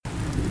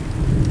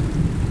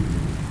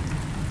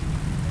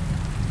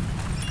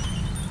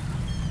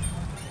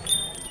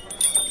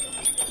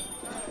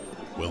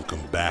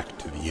back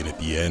to the inn at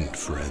the end,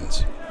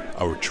 friends.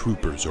 Our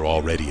troopers are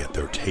already at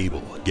their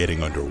table,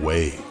 getting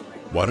underway.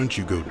 Why don't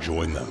you go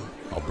join them?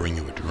 I'll bring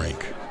you a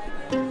drink.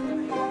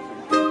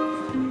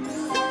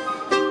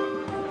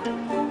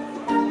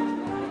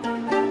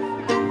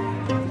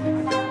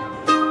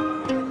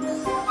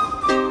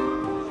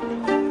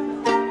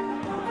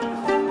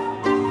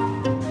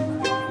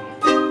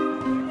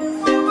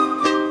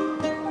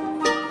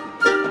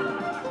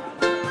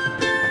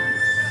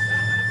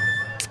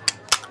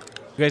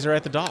 You guys are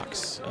at the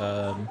docks.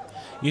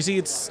 You see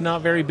it's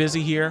not very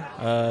busy here.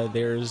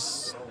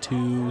 There's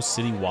 2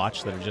 city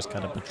watch that are just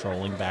kind of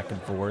patrolling back and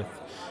forth.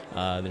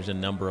 There's a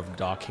number of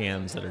dock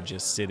hands that are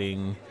just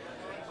sitting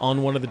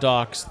on one of the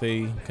docks.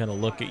 They kind of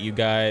look at you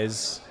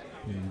guys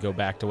and go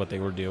back to what they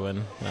were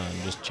doing,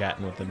 just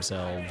chatting with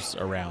themselves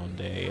around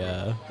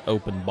a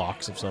open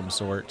box of some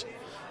sort.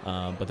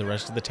 But the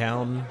rest of the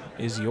town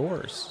is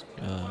yours.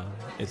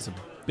 It's a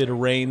bit of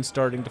rain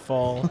starting to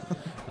fall.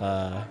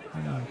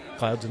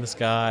 Clouds in the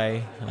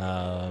sky.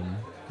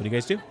 What do you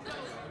guys do?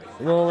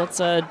 Well, let's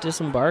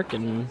disembark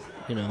and,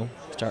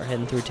 start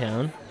heading through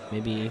town.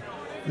 Maybe.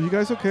 Are you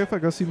guys okay if I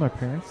go see my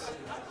parents?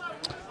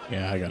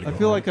 Yeah, I gotta go. I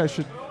feel like I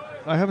should.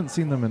 I haven't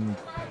seen them in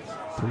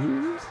 3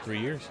 years? 3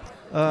 years.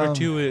 Or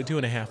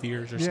 2.5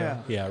 years or yeah.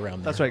 so. Yeah, around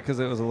there. That's right, because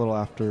it was a little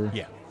after.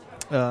 Yeah.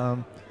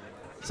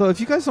 So if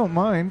you guys don't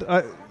mind,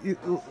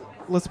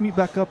 let's meet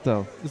back up,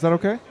 though. Is that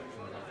okay?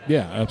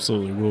 Yeah,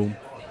 absolutely.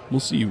 We'll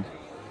see you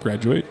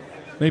graduate.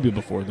 Maybe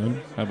before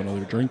then. Have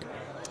another drink.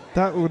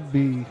 That would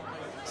be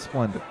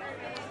splendid.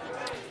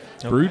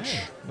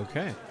 Brooch.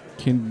 Okay.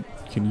 Can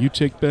you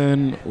take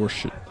Ben or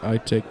should I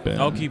take Ben?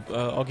 I'll keep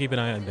an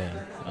eye on Ben.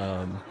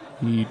 I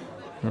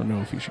don't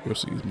know if he should go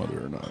see his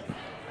mother or not.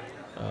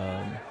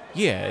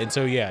 Yeah, and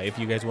so if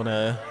you guys want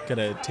to kind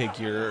of take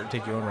your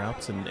own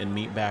routes and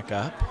meet back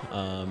up,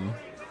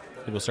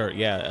 we'll start.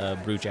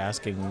 Brooch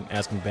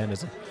asking Ben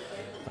is.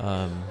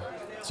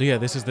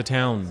 This is the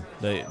town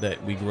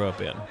that we grew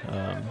up in.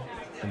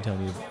 I'm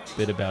telling you a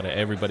bit about it.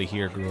 Everybody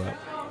here grew up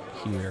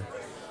here.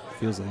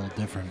 Feels a little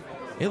different.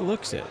 It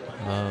looks it.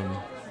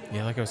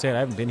 Like I was saying, I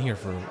haven't been here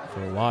for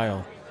a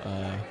while.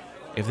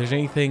 If there's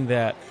anything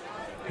that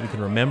you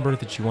can remember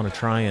that you want to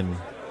try and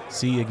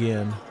see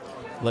again,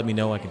 let me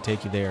know. I can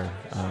take you there.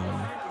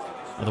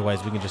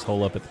 Otherwise, we can just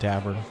hole up at the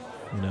tavern.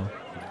 I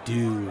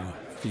do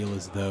feel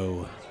as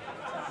though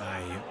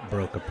I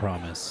broke a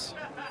promise.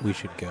 We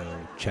should go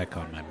check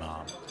on my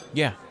mom.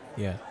 Yeah,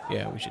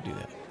 we should do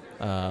that.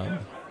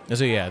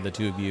 The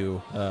 2 of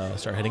you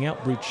start heading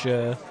out. Brooch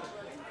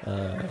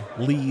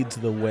leads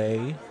the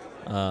way,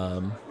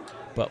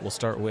 but we'll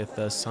start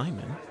with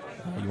Simon.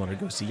 You want to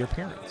go see your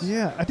parents?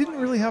 Yeah, I didn't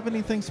really have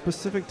anything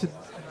specific to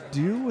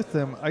do with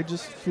them. I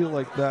just feel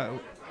like that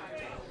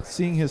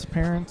seeing his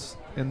parents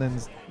and then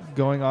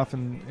going off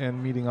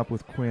and meeting up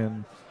with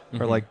Quinn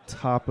are like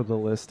top of the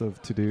list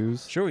of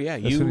to-dos. Sure, yeah.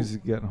 As soon as you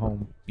get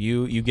home.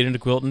 You get into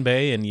Quilton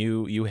Bay and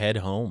you head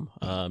home.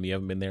 You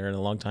haven't been there in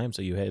a long time,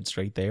 so you head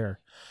straight there.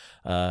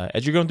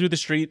 As you're going through the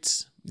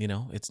streets,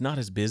 it's not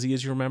as busy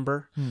as you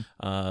remember.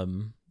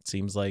 It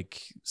seems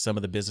like some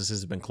of the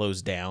businesses have been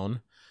closed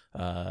down,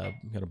 kind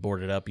of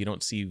boarded up. You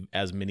don't see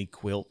as many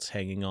quilts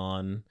hanging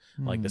on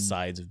like the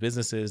sides of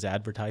businesses,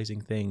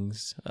 advertising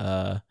things.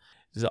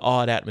 There's an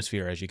odd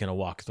atmosphere as you kind of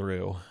walk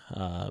through.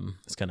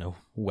 It's kind of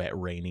wet,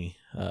 rainy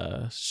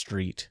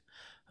street.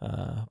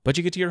 But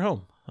you get to your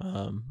home.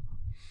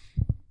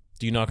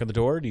 Do you knock on the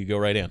door or do you go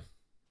right in?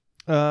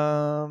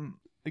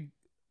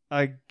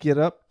 I get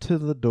up to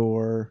the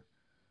door,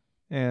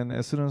 and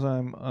as soon as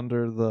I'm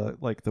under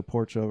the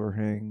porch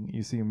overhang,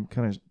 you see him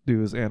kind of do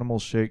his animal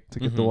shake to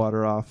get the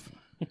water off.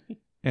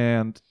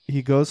 And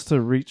he goes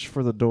to reach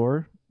for the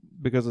door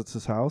because it's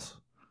his house.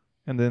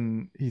 And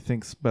then he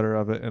thinks better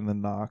of it and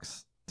then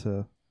knocks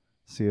to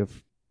see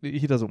if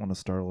he doesn't want to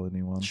startle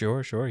anyone.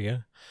 Sure, yeah.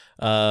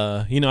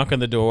 You knock on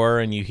the door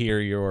and you hear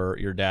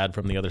your dad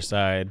from the other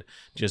side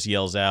just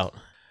yells out,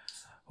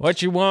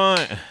 "What you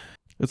want?"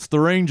 "It's the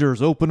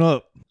Rangers. Open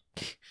up."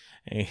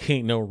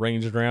 Ain't no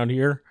Rangers around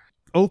here.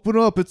 "Open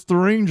up. It's the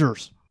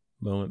Rangers."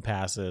 Moment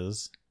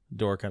passes.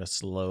 Door kind of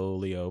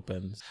slowly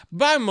opens.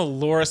 "Bye,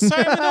 Melora.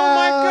 Simon, oh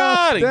my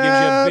God." He gives you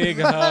a big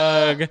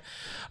hug.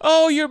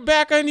 "Oh, you're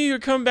back. I knew you were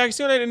coming back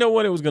soon. I didn't know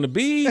when it was going to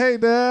be." "Hey,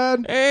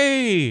 Dad."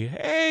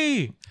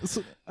 Hey.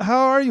 So,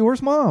 how are you?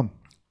 Where's Mom?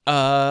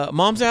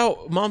 Mom's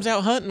out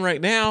hunting right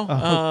now.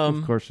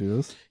 Of course she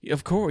is.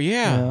 Of course,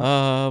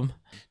 yeah.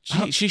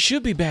 She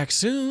should be back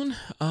soon.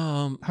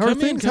 How are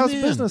things? How's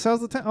business?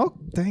 How's the town? Oh,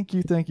 thank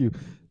you.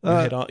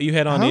 You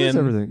head on in. How's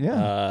everything?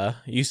 Yeah.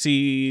 You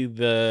see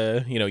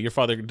your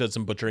father does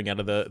some butchering out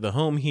of the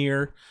home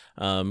here.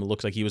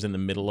 Looks like he was in the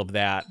middle of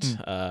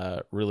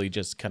that. Really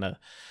just kind of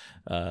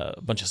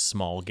a bunch of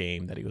small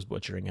game that he was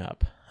butchering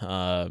up.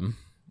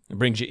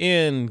 Brings you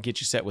in,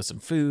 gets you set with some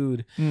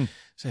food.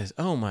 Says,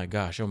 oh my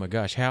gosh,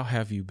 how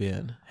have you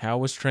been? How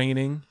was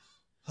training?"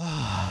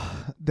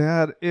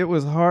 "Dad, it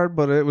was hard,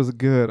 but it was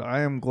good. I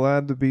am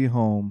glad to be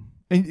home.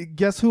 And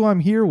guess who I'm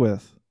here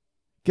with?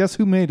 Guess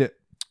who made it?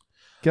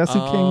 Guess who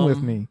came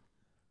with me?"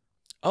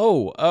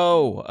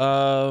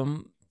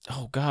 Oh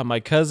God, my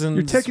cousins.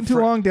 You're taking too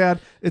long, Dad.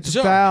 It's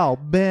John. Val,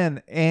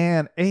 Ben,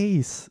 and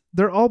Ace.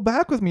 They're all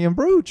back with me in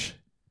Brooch.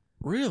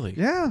 Really?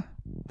 Yeah,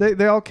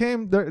 they all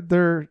came.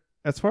 They're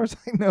as far as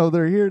I know,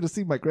 they're here to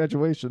see my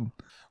graduation.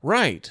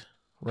 Right.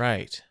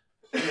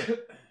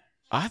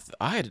 I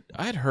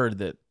had heard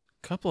that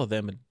a couple of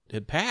them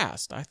had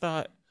passed. I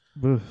thought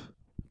Ugh.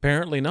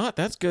 apparently not.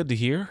 That's good to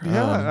hear.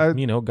 Yeah,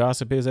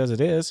 Gossip is as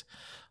it is.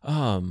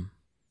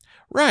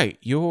 Right.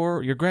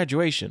 Your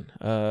graduation.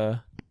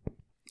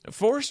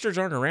 Foresters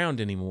aren't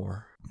around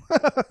anymore.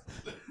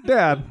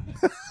 Dad.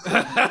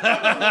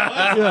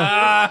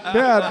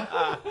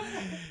 Yeah.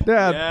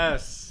 Dad.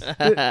 Yes.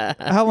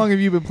 How long have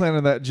you been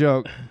planning that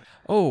joke?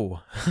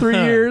 Oh, 3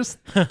 years?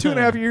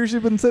 2.5 years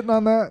you've been sitting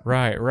on that?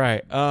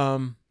 right.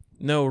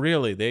 No,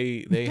 really.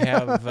 They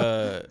have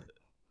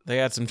they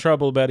had some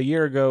trouble about a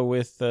year ago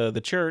with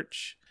the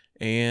church,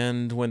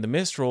 and when the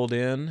mist rolled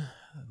in,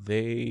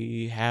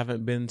 they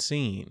haven't been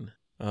seen.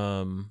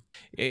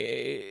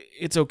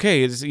 It's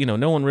okay. It's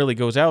no one really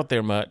goes out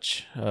there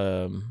much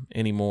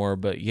anymore.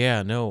 But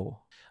yeah, no,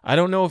 I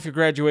don't know if your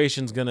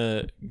graduation's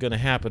gonna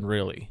happen.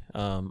 Really,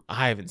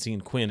 I haven't seen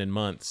Quinn in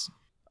months.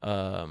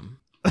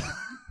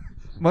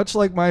 Much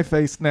like my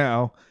face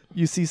now,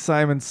 you see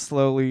Simon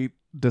slowly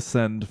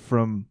descend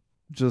from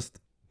just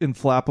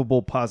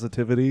inflappable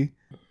positivity.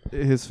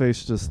 His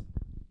face just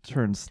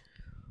turns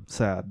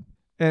sad,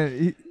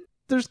 and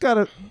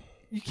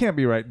you can't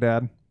be right,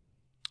 Dad.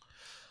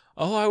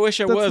 Oh, I wish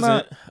I That's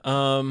wasn't.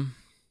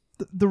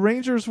 The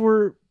Rangers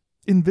were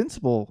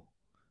invincible.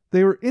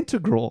 They were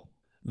integral.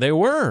 They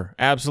were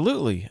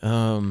absolutely.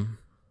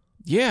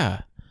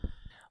 Yeah.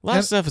 A lot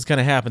of stuff has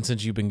kind of happened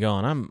since you've been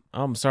gone.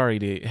 I'm sorry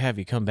to have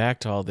you come back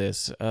to all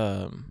this.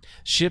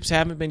 Ships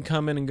haven't been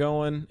coming and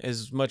going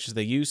as much as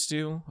they used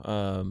to.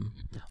 A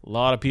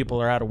lot of people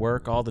are out of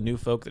work. All the new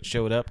folk that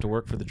showed up to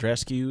work for the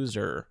Drescues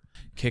are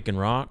kicking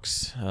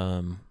rocks.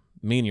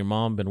 Me and your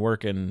mom been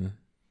working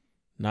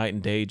night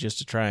and day just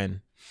to try and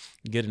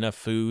get enough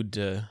food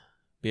to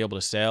be able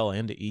to sell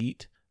and to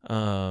eat.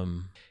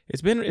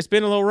 It's been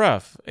a little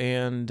rough,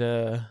 and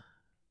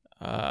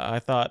I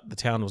thought the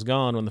town was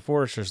gone when the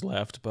Foresters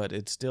left, but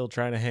it's still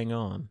trying to hang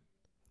on.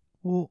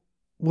 Well,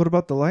 what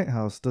about the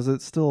lighthouse? Does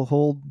it still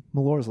hold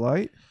Malore's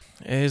light?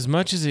 As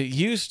much as it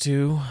used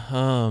to.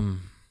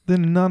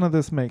 Then none of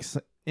this makes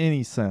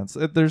any sense.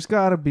 There's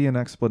got to be an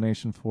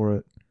explanation for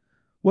it.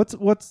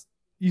 What's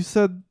you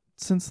said?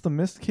 Since the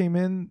mist came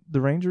in,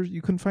 the Rangers,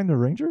 you couldn't find the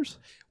Rangers?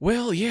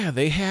 Well, yeah,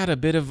 they had a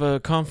bit of a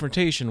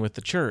confrontation with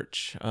the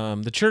church.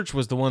 The church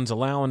was the ones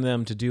allowing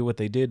them to do what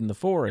they did in the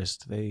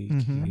forest. They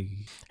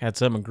had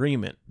some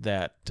agreement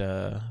that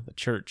the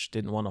church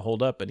didn't want to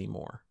hold up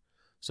anymore.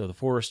 So the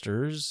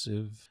Foresters,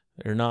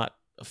 they're not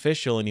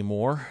official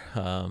anymore.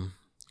 A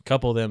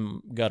couple of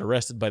them got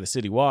arrested by the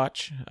City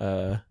Watch.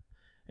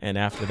 And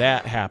after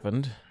that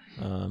happened,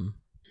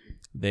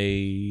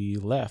 they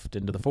left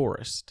into the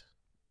forest.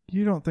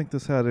 You don't think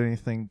this had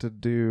anything to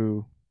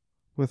do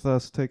with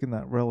us taking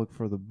that relic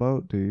for the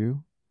boat, do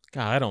you?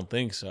 God, I don't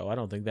think so. I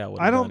don't think that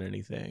would have done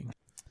anything.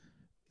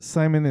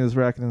 Simon is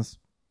racking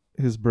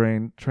his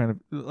brain, trying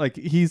to,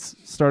 he's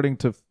starting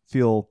to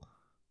feel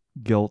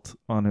guilt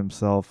on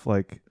himself,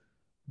 like,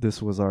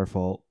 this was our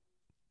fault.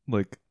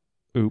 Like,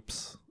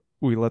 oops,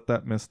 we let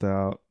that mist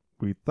out.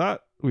 We thought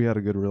we had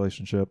a good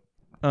relationship.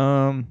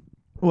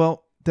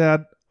 Well,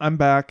 Dad, I'm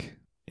back,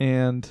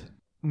 and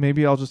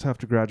maybe I'll just have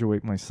to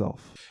graduate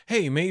myself.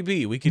 Hey,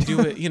 maybe we could do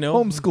it,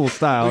 homeschool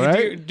style, we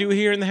right? could do it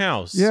here in the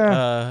house.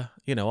 Yeah.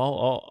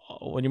 I'll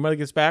when your mother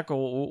gets back,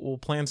 we'll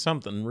plan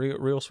something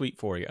real sweet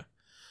for you.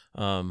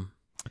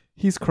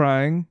 He's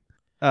crying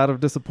out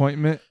of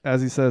disappointment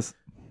as he says,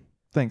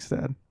 "Thanks,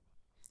 Dad."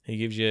 He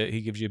gives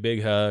you a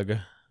big hug.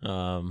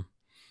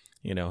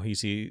 You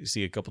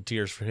see a couple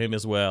tears for him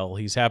as well.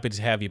 He's happy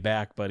to have you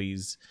back, but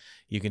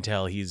you can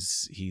tell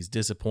he's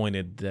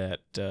disappointed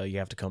that you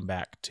have to come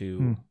back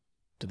to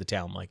the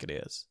town like it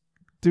is.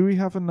 Do we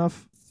have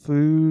enough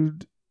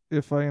food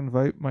if I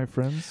invite my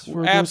friends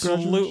for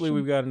Absolutely, graduation?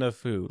 we've got enough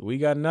food. We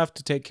got enough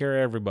to take care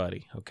of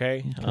everybody,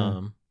 okay?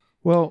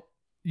 Well,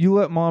 you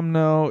let Mom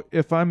know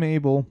if I'm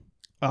able.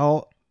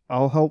 I'll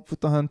help with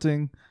the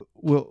hunting.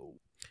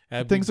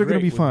 Things are going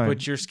to be fine.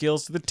 Put your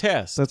skills to the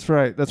test. That's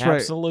right.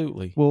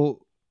 Absolutely. Well,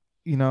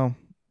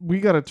 we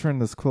got to turn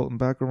this quilting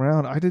back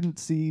around. I didn't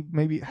see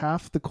maybe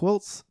half the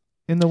quilts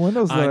in the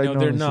windows that I know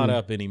they're not see.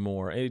 up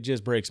anymore. It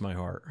just breaks my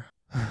heart.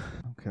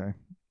 Okay.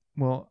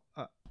 Well,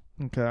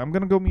 okay. I'm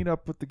going to go meet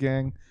up with the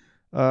gang.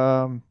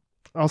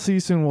 I'll see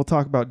you soon. We'll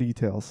talk about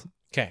details.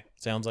 Okay.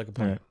 Sounds like a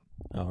plan.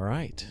 All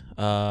right.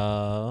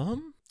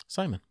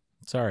 Simon.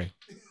 Sorry.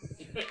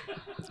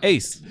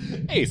 Ace.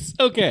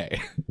 Okay.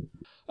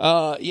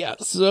 Yeah,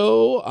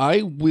 so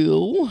I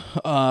will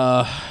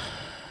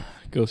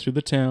go through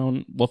the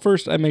town. Well,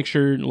 first I make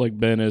sure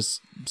Ben is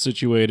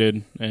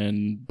situated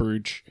and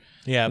Brooch.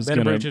 Yeah, Ben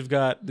and Brooch have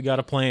got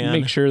a plan.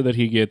 Make sure that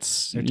he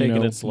gets They're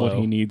taking it slow. what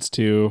he needs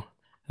to.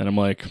 And I'm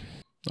like,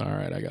 all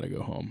right, I gotta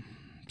go home.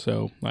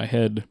 So I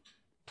head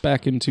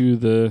back into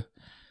the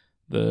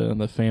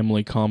the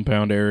family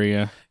compound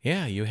area.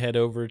 Yeah, you head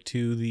over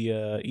to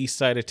the east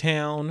side of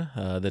town.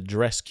 The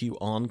Drescu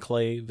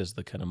Enclave is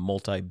the kind of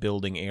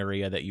multi-building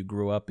area that you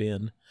grew up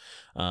in,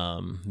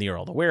 near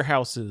all the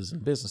warehouses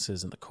and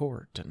businesses and the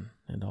court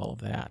and all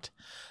of that.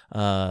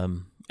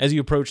 As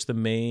you approach the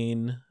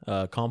main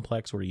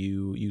complex where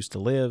you used to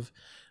live,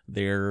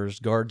 there's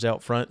guards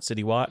out front,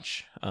 City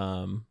Watch.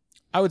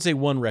 I would say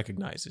one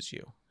recognizes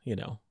you,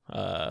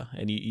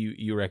 and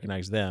you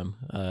recognize them.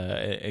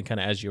 And kind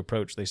of as you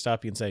approach, they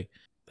stop you and say,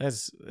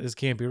 this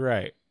can't be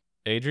right.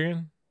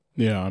 Adrian?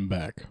 Yeah, I'm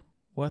back.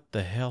 What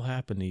the hell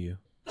happened to you?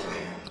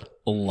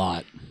 A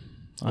lot.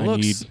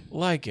 Looks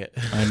like it.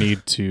 I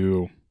need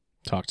to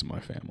talk to my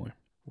family.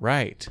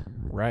 Right.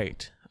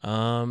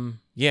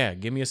 Yeah,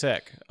 give me a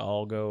sec.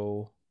 I'll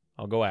go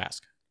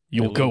ask.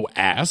 You'll go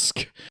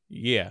ask?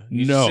 Yeah.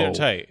 You No. sit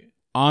tight.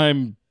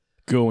 I'm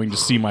going to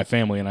see my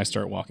family, and I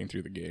start walking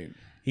through the gate.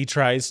 He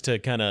tries to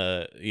kind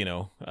of,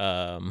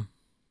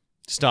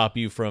 stop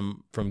you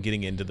from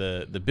getting into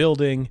the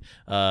building.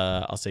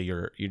 I'll say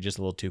you're just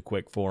a little too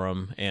quick for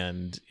him,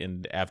 and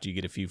after you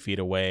get a few feet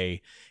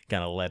away,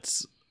 kind of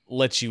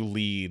lets you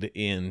lead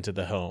into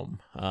the home.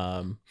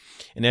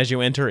 And as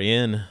you enter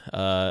in,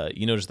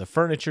 you notice the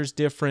furniture's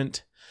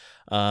different.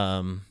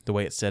 The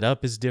way it's set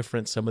up is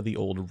different. Some of the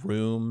old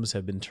rooms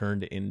have been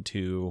turned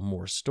into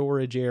more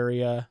storage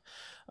area.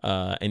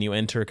 And you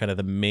enter kind of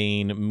the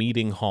main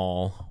meeting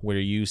hall where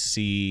you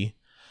see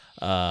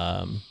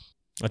a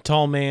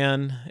tall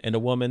man and a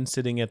woman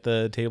sitting at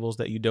the tables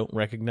that you don't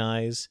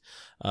recognize,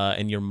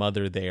 and your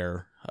mother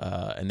there,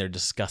 and they're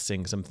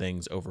discussing some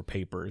things over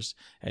papers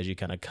as you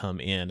kind of come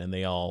in, and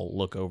they all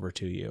look over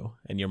to you,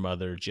 and your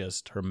mother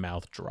her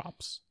mouth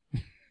drops.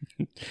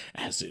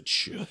 As it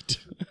should.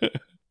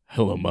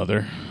 Hello,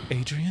 Mother.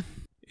 Adrian,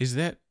 is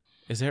that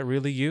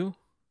really you?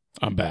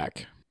 I'm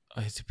back.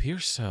 It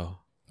appears so.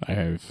 I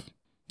have...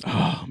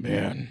 Oh,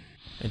 man.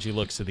 And she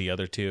looks to the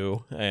other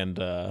two, and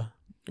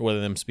one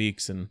of them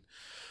speaks and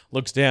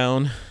looks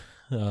down.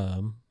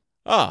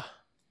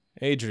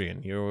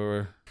 Adrian,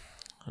 you're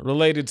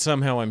related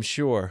somehow, I'm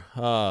sure.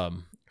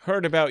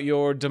 Heard about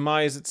your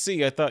demise at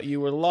sea. I thought you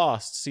were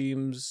lost.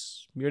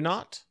 Seems you're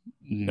not?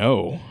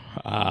 No.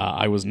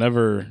 I was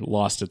never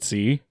lost at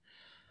sea.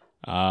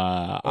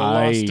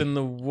 Lost in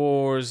the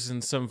wars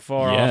in some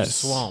far-off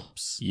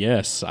swamps.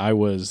 Yes, I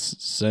was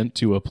sent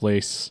to a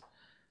place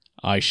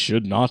I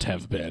should not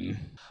have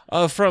been.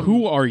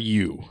 Who are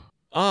you?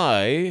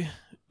 I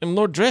am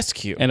Lord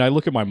Drescu. And I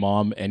look at my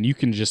mom, and you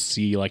can just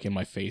see, like, in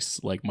my face,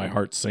 like, my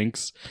heart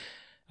sinks.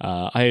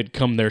 I had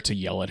come there to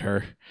yell at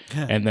her,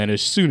 and then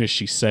as soon as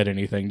she said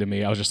anything to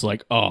me, I was just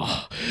like,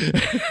 oh,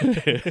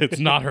 it's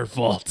not her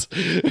fault.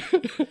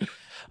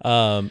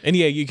 And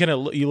yeah,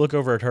 you look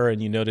over at her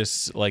and you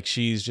notice like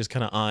she's just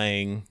kind of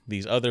eyeing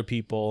these other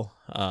people,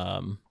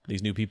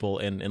 these new people,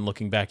 and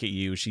looking back at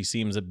you. She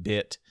seems a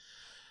bit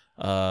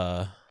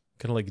kind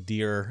of like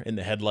deer in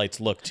the headlights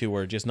look to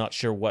her, just not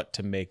sure what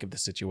to make of the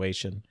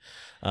situation.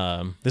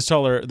 This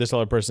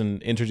taller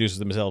person introduces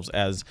themselves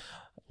as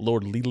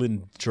Lord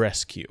Leland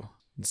Drescu.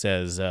 It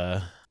says,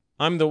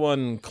 I'm the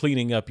one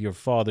cleaning up your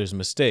father's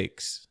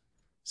mistakes.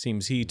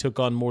 Seems he took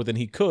on more than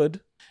he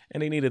could,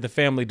 and he needed the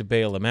family to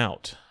bail him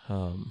out.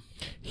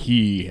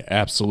 He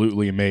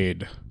absolutely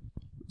made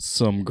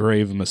some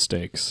grave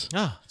mistakes.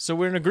 So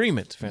we're in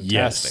agreement. Fantastic.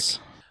 Yes.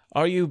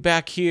 Are you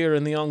back here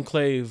in the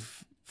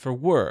Enclave for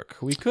work?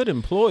 We could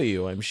employ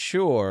you, I'm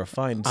sure.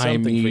 Find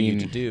something for you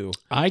to do.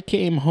 I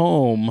came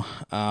home.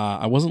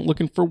 I wasn't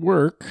looking for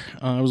work.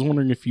 I was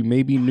wondering if you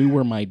maybe knew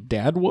where my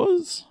dad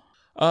was?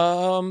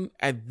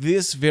 At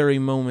this very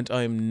moment,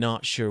 I'm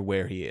not sure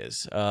where he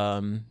is.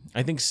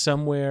 I think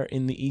somewhere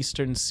in the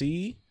Eastern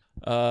Sea.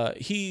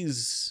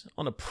 He's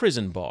on a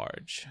prison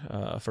barge,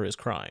 for his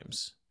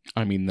crimes.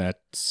 I mean,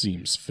 that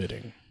seems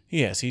fitting.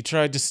 Yes, he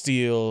tried to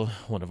steal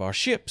one of our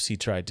ships. He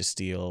tried to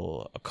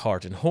steal a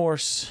cart and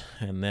horse,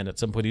 and then at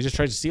some point he just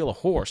tried to steal a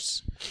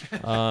horse.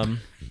 And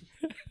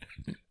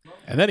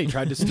then he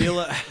tried to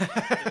steal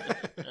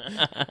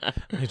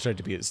He tried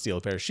to steal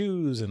a pair of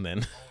shoes, and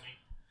then...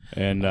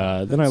 And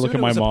then I look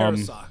at my a pair of mom,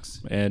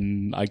 socks.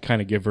 and I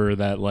kind of give her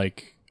that,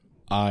 like,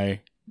 are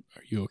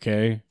you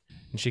okay?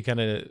 And she kind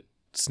of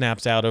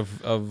snaps out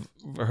of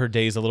her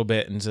daze a little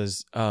bit and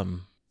says,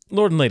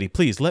 Lord and Lady,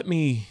 please let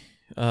me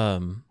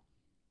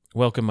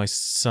welcome my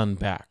son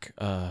back.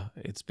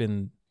 It's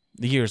been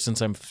years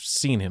since I've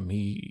seen him.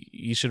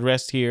 He should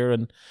rest here,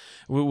 and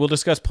we'll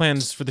discuss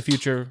plans for the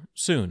future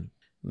soon.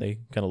 And they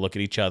kind of look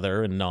at each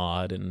other and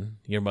nod, and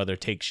your mother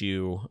takes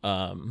you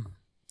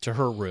to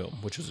her room,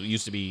 which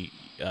used to be,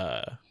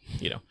 her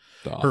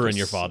and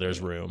your father's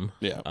room.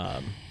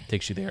 Yeah.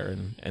 Takes you there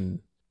and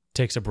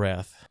takes a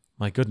breath.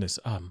 My goodness,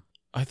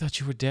 I thought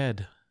you were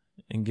dead.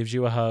 And gives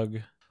you a hug,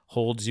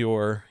 holds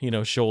your,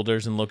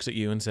 shoulders and looks at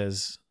you and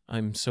says,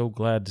 I'm so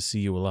glad to see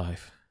you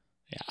alive.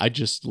 Yeah, I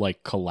just,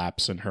 like,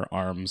 collapse in her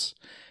arms,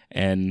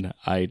 and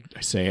I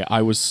say,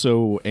 I was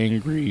so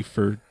angry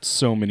for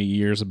so many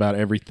years about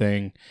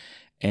everything,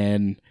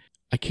 and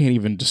I can't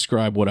even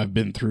describe what I've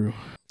been through.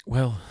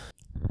 Well,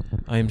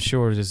 I am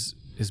sure it is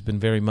has been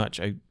very much.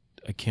 I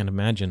can't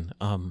imagine.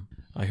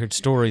 I heard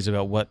stories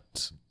about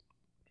what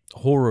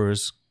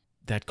horrors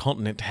that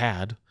continent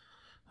had.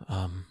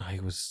 I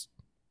was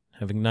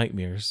having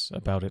nightmares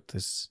about it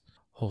this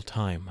whole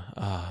time.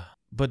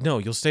 But no,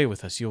 you'll stay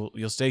with us.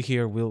 You'll stay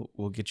here.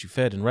 We'll get you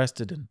fed and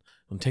rested, and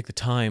we'll take the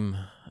time.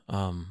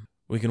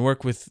 We can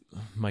work with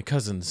my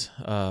cousins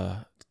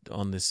on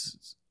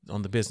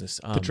the business.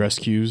 The dress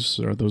cues,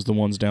 are those the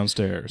ones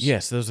downstairs?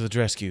 Yes, those are the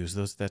dress cues.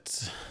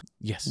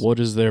 Yes. What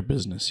is their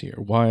business here?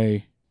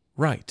 Why?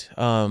 Right.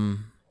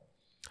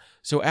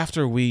 So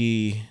after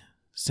we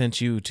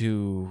sent you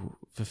to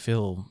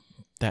fulfill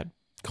that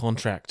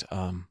contract,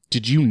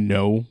 Did you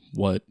know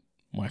what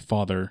my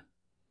father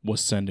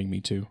was sending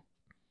me to?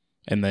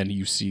 And then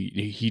you see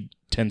he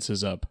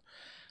tenses up,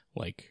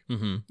 like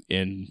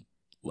in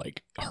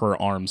like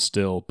her arms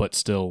still, but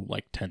still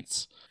like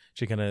tense.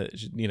 she kind of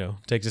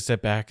takes a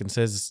step back and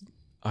says,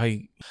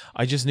 I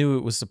just knew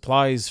it was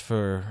supplies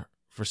for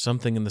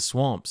something in the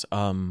swamps.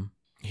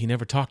 He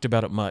never talked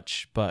about it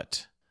much,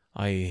 but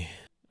I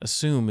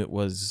assume it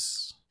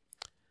was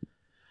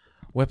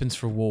weapons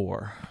for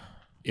war.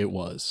 It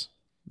was.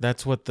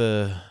 That's what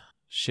the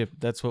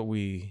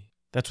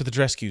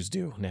dress cues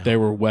do now. There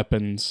were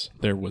weapons,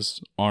 there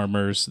was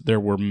armors, there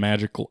were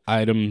magical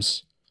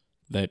items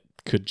that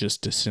could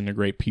just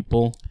disintegrate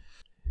people.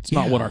 It's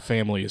not what our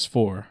family is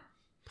for.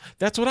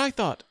 That's what I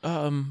thought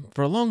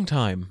for a long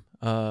time.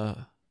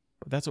 But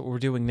that's what we're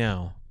doing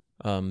now.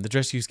 The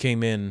dress cues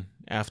came in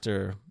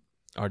after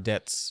our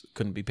debts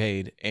couldn't be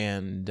paid,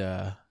 and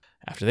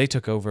after they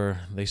took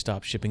over, they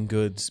stopped shipping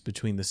goods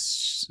between the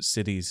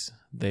cities.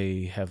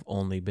 They have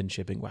only been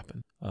shipping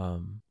weapons.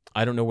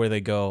 I don't know where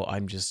they go.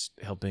 I'm just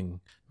helping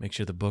make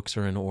sure the books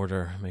are in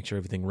order, make sure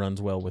everything runs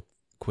well with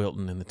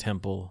Quilton and the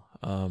temple.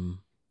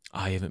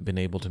 I haven't been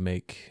able to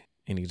make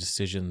any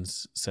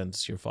decisions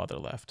since your father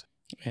left.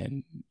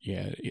 And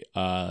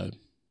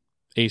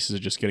Ace is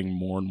just getting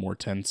more and more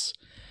tense,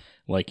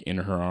 like in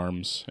her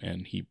arms,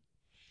 and he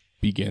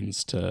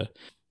begins to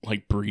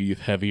like breathe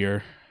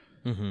heavier.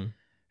 Mm-hmm.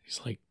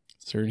 He's like,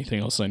 "Is there anything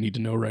else I need to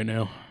know right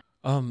now?"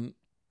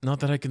 Not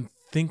that I can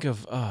think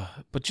of.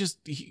 But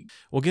just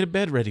we'll get a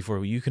bed ready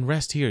for you. You can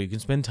rest here. You can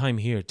spend time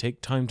here.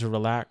 Take time to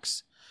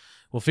relax.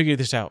 We'll figure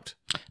this out.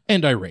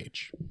 And I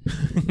rage.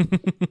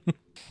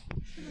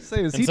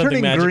 Say, is And he something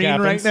turning magic green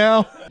happens. right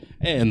now?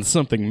 And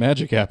something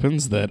magic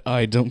happens that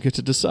I don't get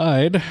to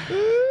decide.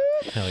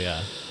 Hell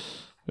yeah.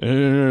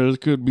 It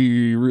could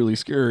be really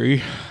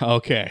scary.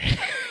 Okay.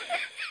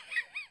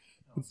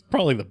 It's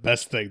probably the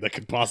best thing that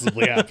could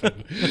possibly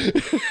happen.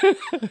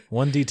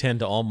 1d10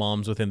 to all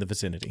moms within the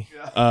vicinity.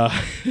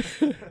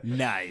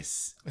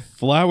 Nice.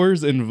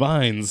 Flowers and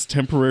vines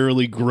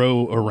temporarily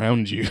grow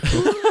around you.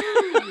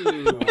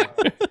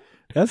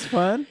 That's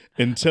fun.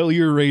 Until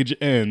your rage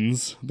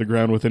ends, the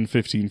ground within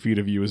 15 feet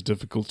of you is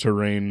difficult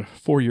terrain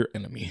for your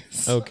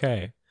enemies.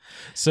 Okay.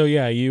 So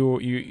yeah,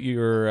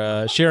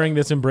 you're sharing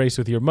this embrace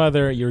with your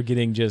mother. You're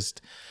getting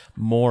just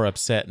more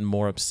upset and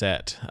more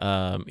upset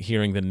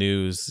hearing the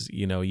news.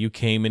 You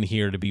came in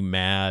here to be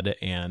mad,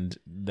 and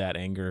that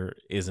anger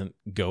isn't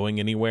going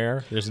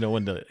anywhere. There's no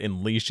one to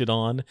unleash it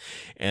on,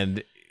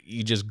 and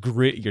you just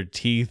grit your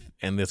teeth,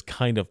 and this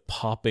kind of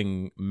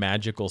popping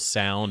magical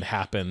sound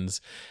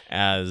happens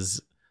as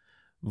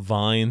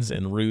vines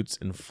and roots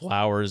and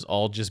flowers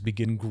all just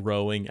begin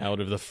growing out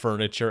of the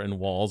furniture and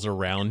walls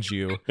around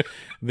you.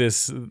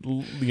 This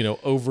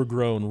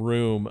overgrown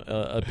room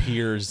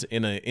appears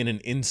in an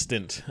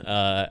instant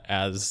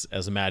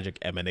as magic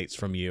emanates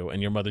from you,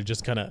 and your mother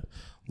just kind of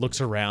looks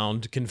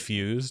around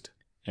confused.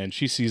 And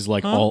she sees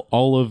like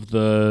all of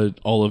the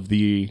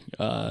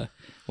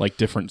like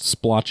different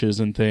splotches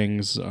and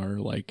things are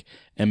like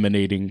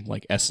emanating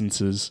like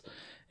essences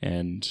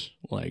and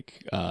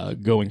like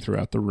going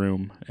throughout the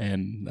room,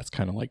 and that's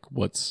kind of like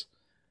what's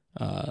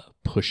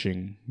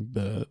pushing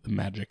the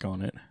magic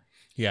on it.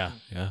 Yeah.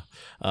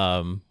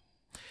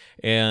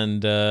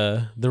 And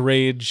the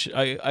rage,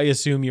 I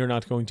assume you're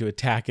not going to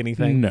attack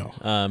anything. No.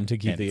 To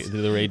keep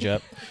the rage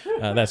up.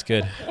 That's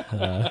good.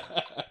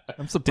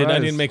 I'm surprised. I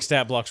didn't make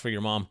stat blocks for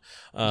your mom.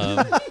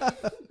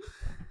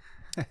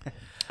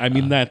 I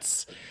mean,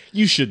 that's,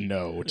 you should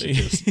know to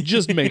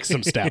just make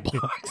some stat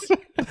blocks.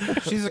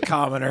 She's a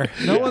commoner.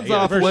 No one's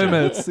off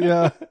limits.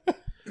 Yeah.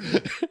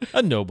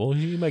 A noble.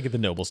 You might get the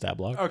noble stat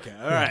block. Okay,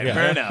 all right,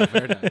 fair enough.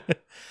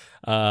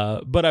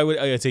 But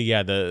I'd say,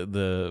 yeah,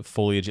 the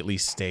foliage at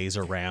least stays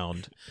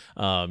around.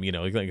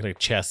 Like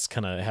chests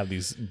kind of have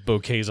these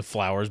bouquets of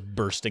flowers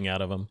bursting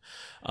out of them.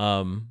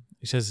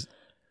 He says,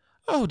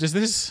 "Oh, does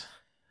this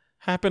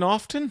happen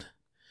often?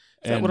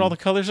 Is that what all the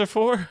colors are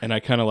for?" And I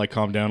kind of like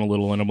calm down a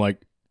little, and I'm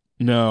like,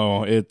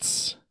 no,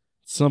 it's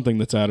something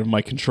that's out of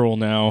my control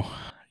now.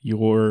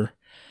 You're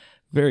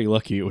very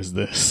lucky it was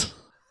this.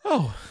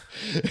 Oh,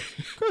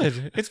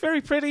 good. It's very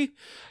pretty.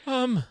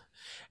 And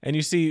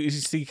you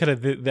see kind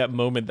of that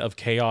moment of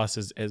chaos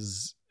as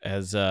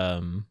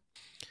kind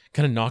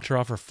of knocked her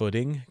off her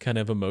footing, kind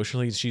of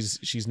emotionally.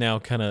 She's now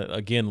kind of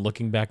again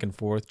looking back and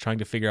forth, trying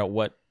to figure out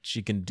what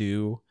she can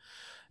do.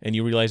 And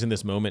you realize in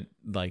this moment,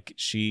 like,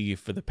 she,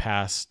 for the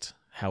past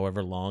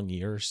however long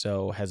year or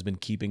so, has been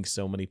keeping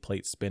so many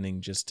plates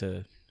spinning just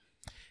to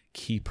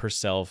keep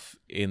herself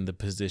in the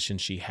position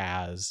she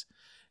has.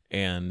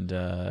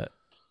 And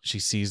she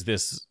sees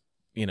this,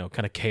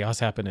 kind of chaos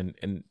happen,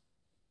 and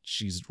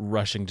she's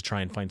rushing to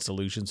try and find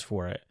solutions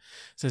for it.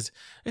 Says,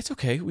 it's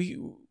okay. We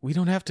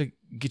don't have to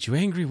get you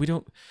angry. We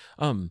don't.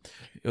 You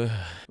don't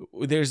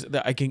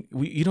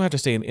have to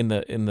stay in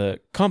the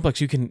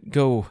complex. You can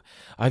go.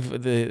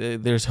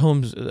 There's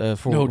homes for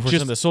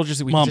some of the soldiers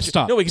that we Mom, can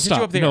stop. No, we can send you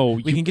Stop. up there. No,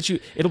 we can get you.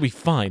 It'll be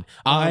fine.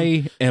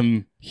 I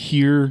am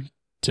here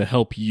to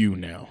help you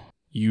now.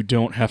 You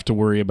don't have to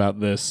worry about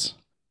this.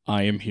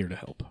 I am here to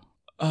help.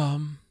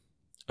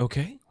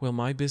 Okay. Well,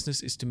 my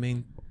business is to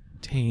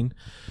maintain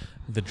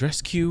the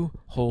dress queue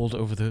hold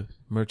over the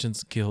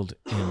Merchants Guild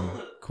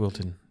in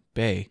Quilton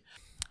Bay.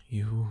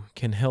 You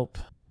can help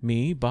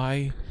me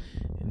by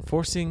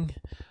enforcing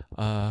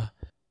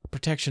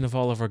protection of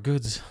all of our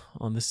goods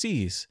on the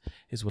seas,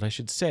 is what I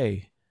should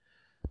say.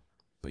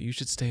 But you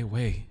should stay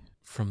away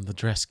from the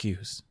dress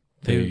queues.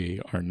 They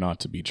are not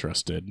to be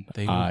trusted.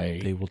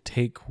 They will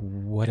take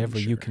whatever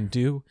you can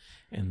do,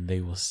 and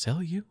they will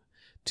sell you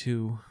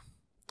to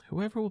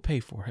whoever will pay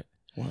for it.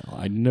 Well,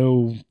 I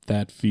know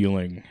that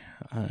feeling.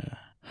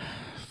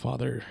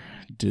 Father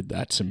did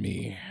that to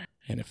me.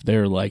 And if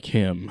they're like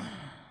him,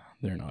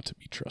 they're not to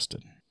be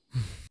trusted.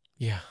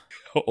 Yeah.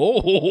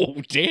 Oh,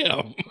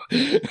 damn.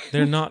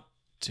 They're not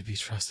to be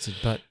trusted,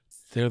 but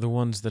they're the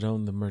ones that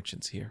own the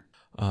merchants here.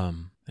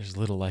 There's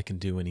little I can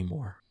do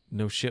anymore.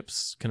 No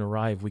ships can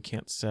arrive. We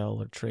can't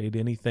sell or trade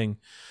anything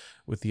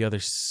with the other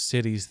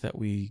cities that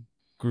we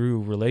grew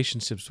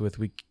relationships with.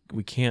 We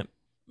can't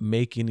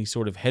make any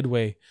sort of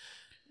headway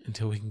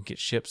until we can get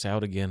ships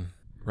out again.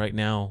 Right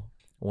now,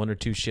 1 or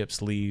 2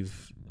 ships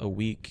leave a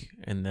week,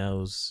 and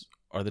those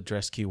are the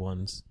dress queue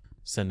ones,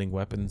 sending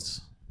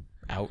weapons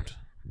out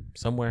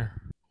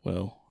somewhere.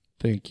 Well,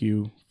 thank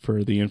you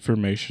for the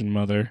information,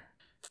 Mother.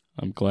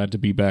 I'm glad to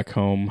be back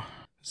home.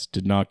 This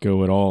did not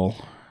go at all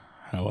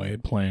how I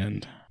had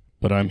planned,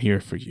 but I'm here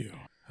for you.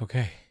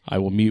 Okay. I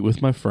will meet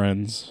with my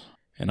friends,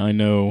 and I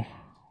know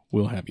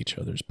we'll have each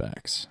other's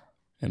backs,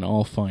 and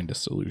I'll find a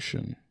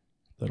solution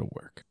that'll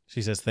work.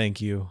 She says thank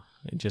you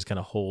and just kind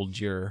of hold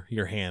your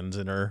hands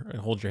in her,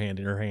 hold your hand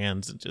in her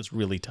hands, just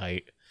really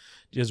tight,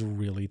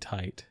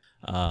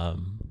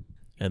 and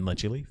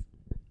let you leave.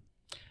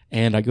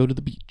 And I go to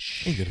the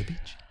beach. And you go to the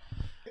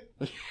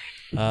beach.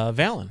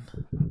 Valen,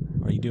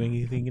 are you doing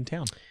anything in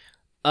town?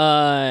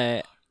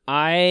 I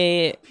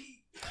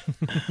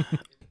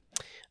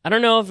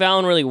don't know if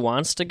Valen really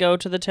wants to go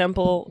to the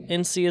temple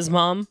and see his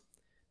mom,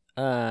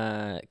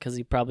 because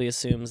he probably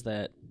assumes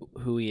that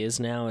who he is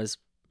now is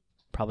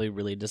probably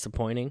really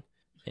disappointing,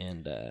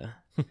 and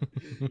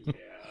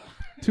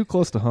Too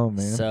close to home,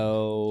 man.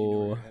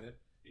 so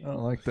I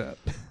don't like that.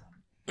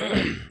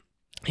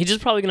 he's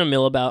just probably gonna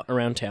mill about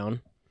around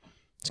town,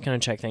 just kind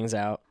of check things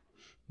out.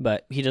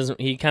 But he doesn't.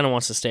 He kind of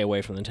wants to stay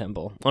away from the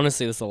temple.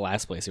 Honestly, this is the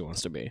last place he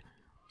wants to be.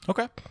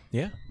 Okay.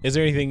 Yeah. Is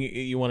there anything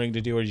you wanting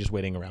to do, or are you just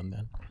waiting around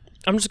then?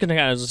 I'm just gonna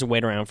kind of just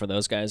wait around for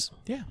those guys.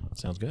 Yeah.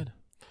 Sounds good.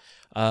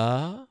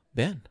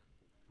 Ben.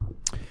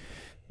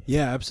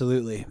 Yeah,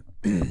 absolutely.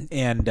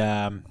 And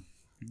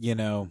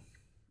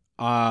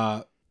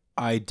I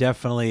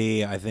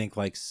definitely, I think,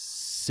 like,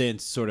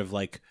 since sort of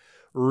like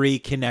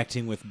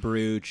reconnecting with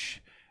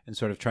Brooch and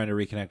sort of trying to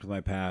reconnect with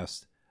my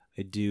past,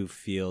 I do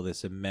feel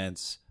this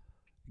immense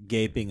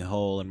gaping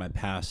hole in my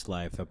past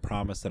life, a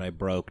promise that I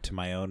broke to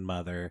my own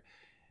mother.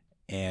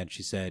 And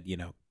she said,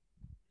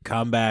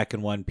 come back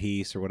in one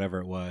piece or whatever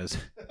it was.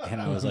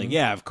 And I was like,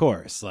 yeah, of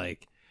course.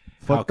 Like,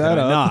 how Fuck could that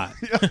I up.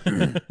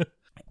 not?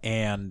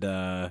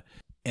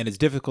 And as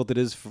difficult it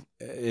is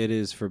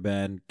for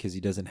Ben, because he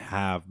doesn't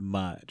have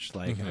much.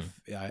 Like,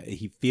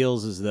 he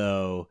feels as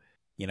though,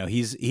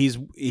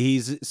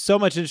 he's so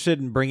much interested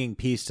in bringing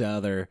peace to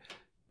other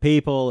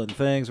people and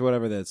things or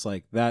whatever, that's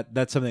like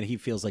that's something that he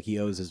feels like he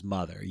owes his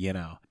mother.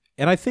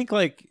 And I think,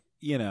 like,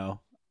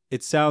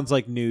 it sounds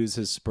like news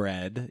has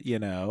spread,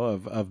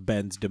 of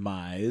Ben's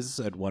demise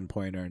at one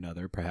point or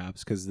another,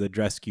 perhaps because the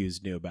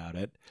Drescues knew about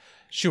it.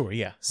 Sure.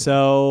 Yeah.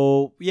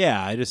 So,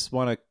 yeah, I just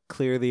want to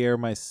clear the air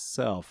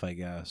myself, I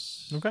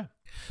guess. Okay.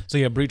 So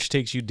yeah, Breach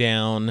takes you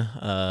down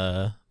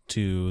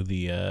to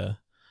the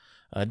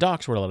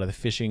docks where a lot of the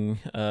fishing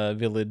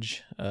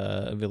villagers,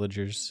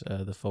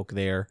 the folk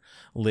there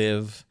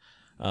live.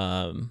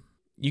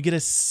 You get a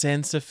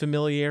sense of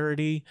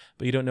familiarity,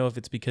 but you don't know if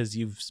it's because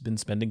you've been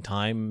spending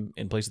time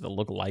in places that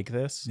look like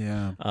this.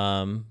 Yeah.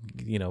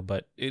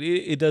 But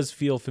it does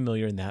feel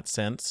familiar in that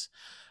sense.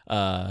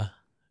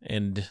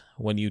 And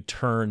when you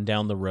turn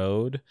down the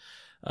road,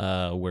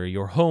 where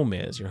your home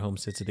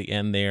sits at the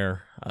end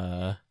there,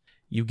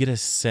 you get a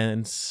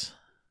sense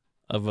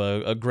of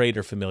a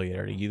greater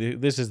familiarity.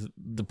 This is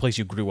the place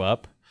you grew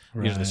up.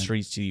 Right. These are the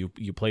streets you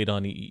played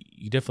on.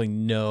 You definitely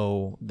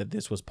know that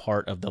this was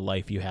part of the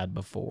life you had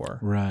before.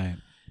 Right.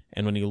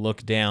 And when you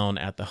look down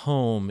at the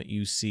home,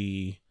 you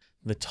see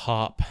the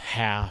top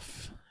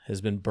half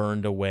has been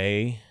burned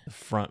away. The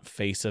front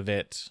face of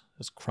it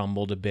has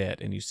crumbled a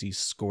bit, and you see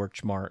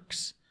scorch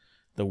marks.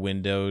 The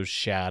windows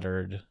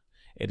shattered.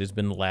 It has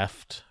been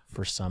left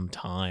for some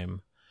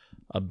time,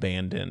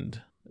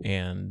 abandoned,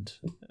 and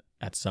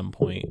at some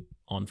point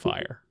on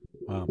fire.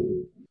 Wow.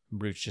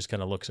 Brooch just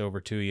kind of looks over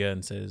to you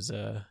and says,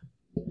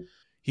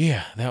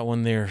 yeah, that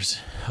one there's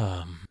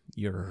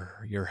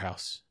your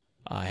house.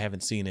 I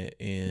haven't seen it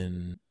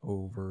in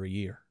over a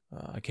year.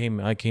 I came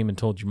and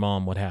told your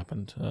mom what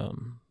happened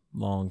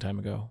long time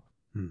ago.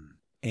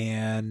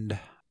 And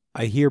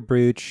I hear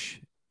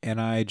Brooch, and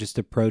I just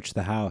approach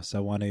the house. I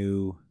want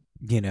to,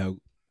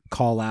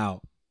 call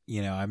out.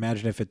 I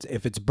imagine if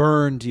it's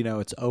burned,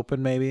 it's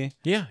open maybe.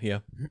 Yeah.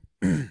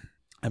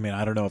 I mean,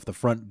 I don't know if the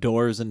front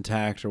door is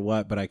intact or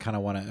what, but I kind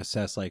of want to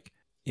assess, like,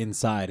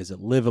 inside. Is it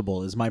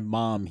livable? Is my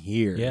mom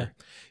here? Yeah.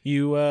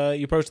 You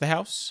approach the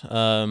house.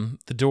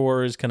 The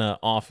door is kind of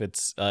off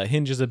its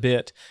hinges a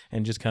bit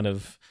and just kind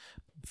of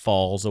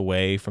falls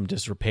away from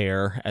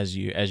disrepair as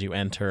you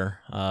enter.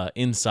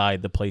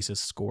 Inside, the place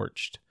is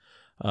scorched.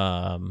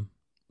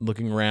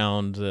 Looking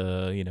around,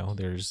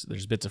 there's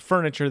bits of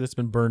furniture that's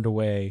been burned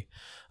away,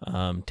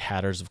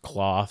 tatters of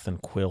cloth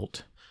and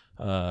quilt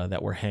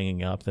that were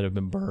hanging up that have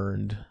been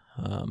burned.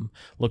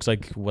 Looks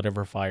like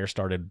whatever fire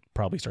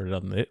probably started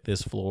on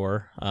this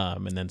floor,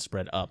 and then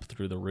spread up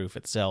through the roof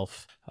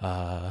itself.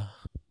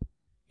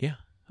 Yeah.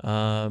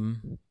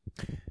 And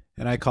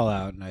I call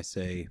out and I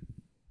say,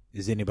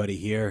 "Is anybody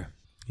here?"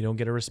 You don't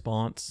get a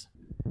response.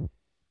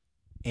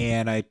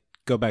 And I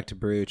go back to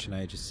Brooch and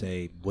I just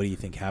say, "What do you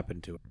think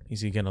happened to her?" You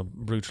see kind of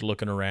Brooch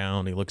looking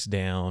around. He looks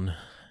down.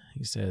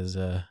 He says,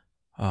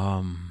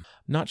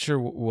 not sure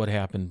what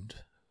happened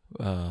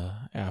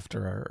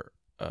after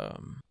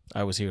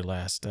I was here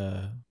last.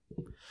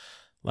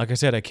 Like I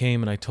said, I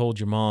came and I told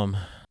your mom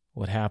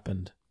what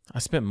happened. I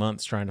spent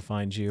months trying to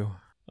find you,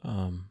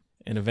 and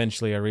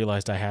eventually I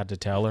realized I had to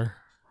tell her.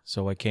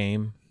 So I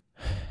came,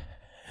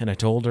 and I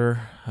told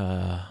her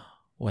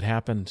what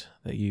happened,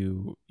 that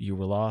you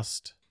were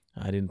lost.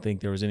 I didn't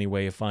think there was any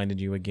way of finding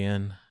you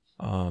again,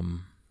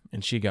 and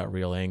she got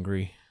real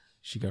angry.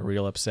 She got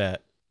real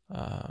upset.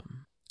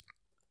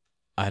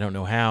 I don't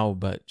know how,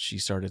 but she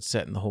started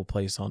setting the whole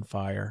place on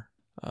fire.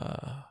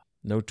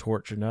 No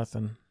torch or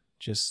nothing,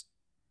 just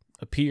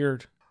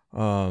appeared.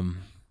 Couple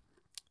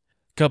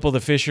of the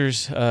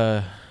Fishers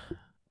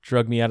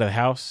drug me out of the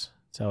house.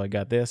 That's how I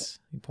got this.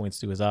 He points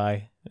to his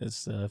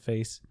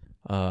face.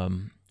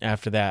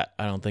 After that,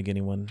 I don't think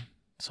anyone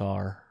saw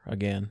her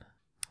again.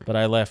 But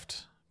I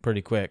left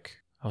pretty quick.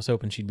 I was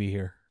hoping she'd be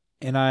here.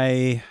 And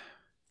I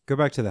go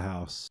back to the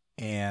house,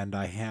 and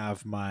I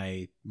have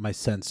my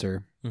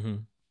sensor,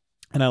 and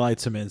I light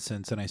some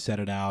incense, and I set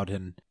it out,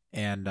 and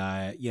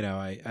I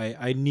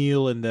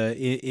kneel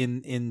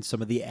in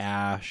some of the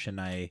ash, and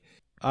I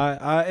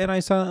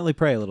silently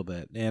pray a little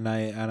bit, and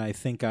I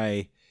think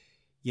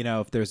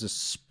if there's a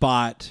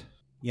spot,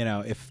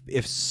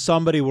 if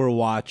somebody were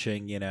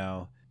watching,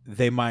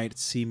 they might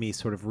see me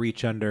sort of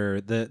reach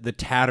under the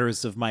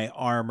tatters of my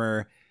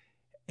armor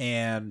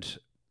and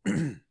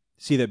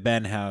see that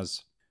Ben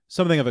has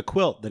something of a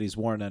quilt that he's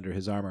worn under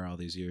his armor all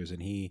these years,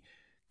 and he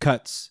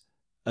cuts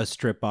a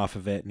strip off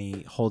of it and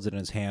he holds it in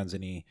his hands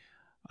and he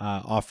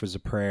offers a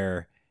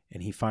prayer,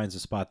 and he finds a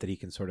spot that he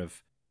can sort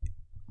of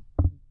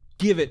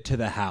give it to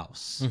the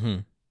house,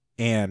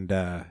 and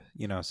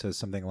says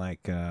something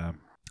like a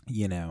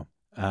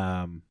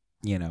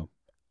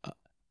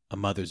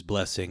mother's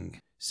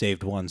blessing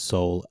saved one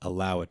soul,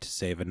 allow it to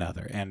save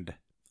another. And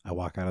I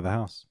walk out of the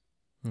house.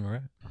 All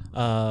right.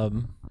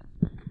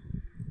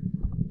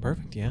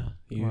 Perfect. Yeah.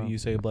 You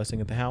say a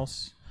blessing at the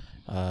house.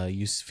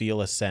 You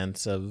feel a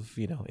sense of,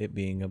 it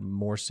being a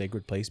more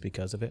sacred place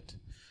because of it.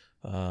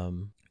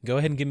 Go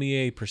ahead and give me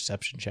a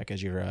perception check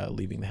as you're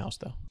leaving the house,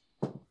 though.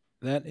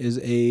 That is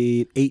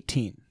a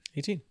 18.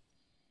 18.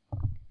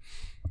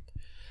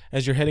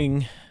 As you're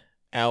heading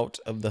out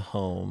of the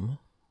home,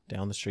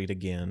 down the street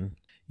again,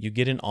 you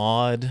get an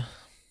odd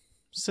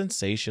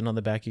sensation on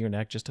the back of your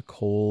neck, just a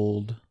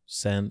cold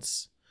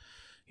sense,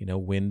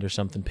 wind or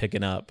something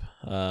picking up,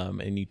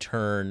 and you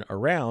turn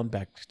around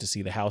back to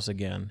see the house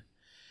again,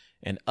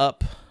 and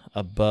up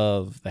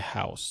above the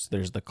house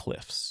there's the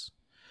cliffs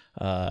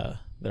that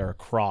are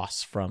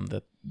across from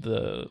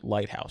the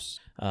lighthouse,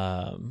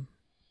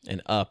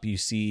 and up you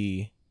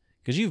see,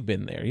 because you've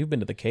been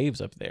to the caves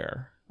up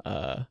there,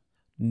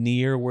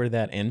 near where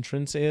that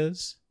entrance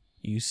is,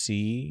 you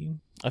see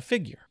a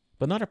figure,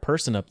 but not a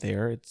person up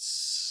there.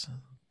 It's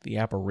the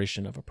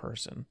apparition of a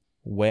person.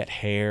 Wet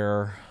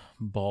hair,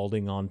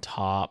 balding on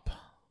top,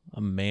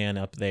 a man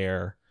up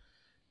there,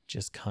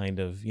 just kind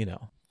of,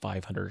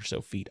 500 or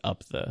so feet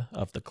up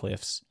the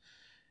cliffs,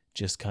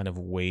 just kind of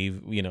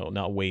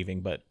not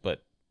waving, but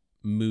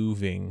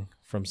moving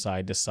from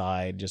side to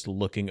side, just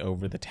looking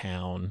over the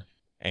town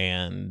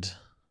and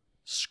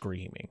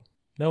screaming.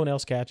 No one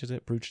else catches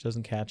it. Brooch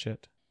doesn't catch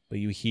it, but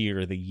you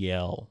hear the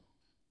yell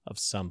of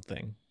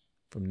something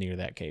from near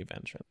that cave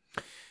entrance.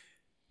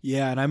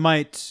 Yeah, and I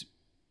might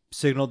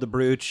signal to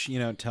Brooch,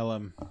 tell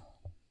him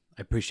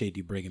I appreciate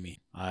you bringing me.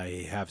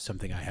 I have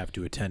something I have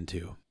to attend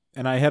to.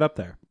 And I head up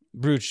there.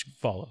 Brooch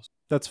follows.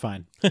 That's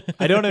fine.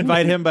 I don't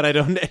invite him, but I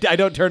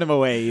don't turn him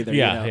away either.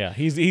 Yeah, you know? yeah.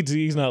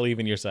 He's not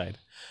leaving your side.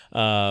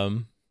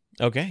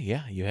 Okay,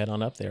 yeah, you head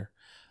on up there.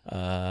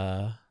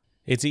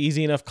 It's an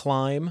easy enough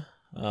climb.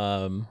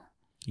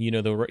 You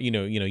know the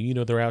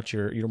route.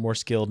 You're more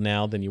skilled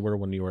now than you were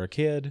when you were a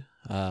kid.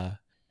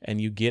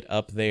 And you get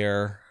up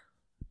there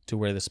to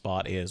where the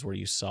spot is where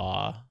you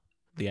saw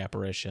the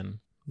apparition.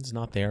 It's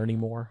not there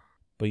anymore,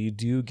 but you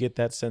do get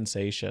that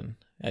sensation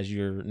as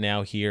you're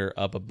now here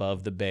up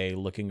above the bay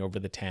looking over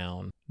the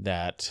town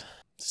that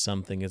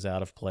something is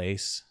out of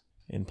place.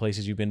 In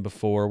places you've been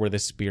before where the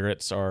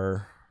spirits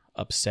are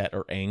upset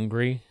or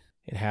angry,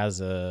 it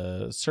has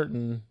a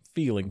certain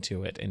feeling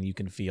to it, and you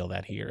can feel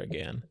that here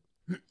again.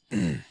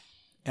 And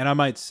I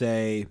might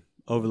say,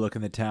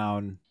 overlooking the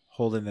town,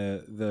 holding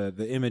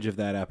the image of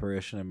that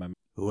apparition in my mind,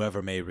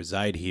 whoever may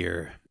reside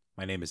here,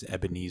 my name is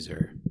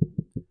Ebenezer.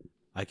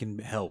 I can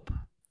help.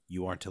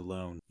 You aren't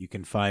alone. You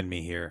can find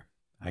me here.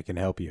 I can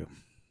help you.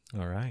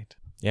 All right.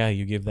 Yeah,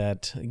 you give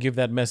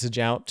that message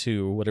out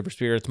to whatever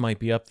spirits might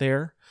be up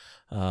there,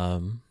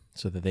 so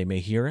that they may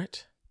hear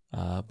it.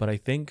 But I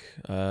think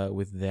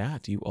with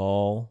that, you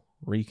all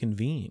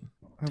reconvene,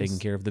 taking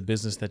care of the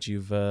business that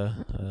you've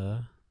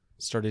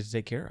started to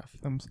take care of.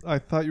 I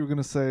thought you were going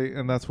to say,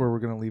 and that's where we're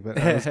going to leave it.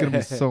 I was going to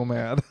be so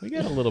mad. We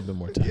got a little bit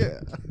more time.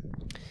 Yeah.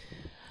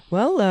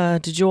 Well,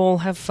 did you all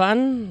have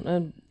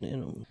fun?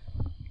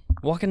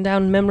 Walking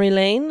down memory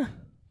lane.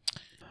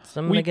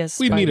 We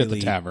meet at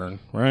the tavern,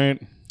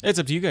 right? It's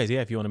up to you guys.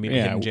 Yeah, if you want to meet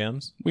at Hidden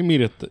Gems. We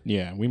meet at the.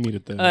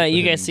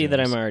 You guys see that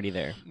I'm already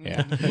there.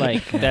 Yeah.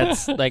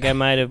 That's like I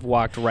might have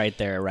walked right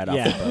there, right off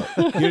the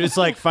boat. You're just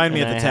like, find me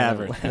at the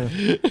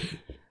tavern.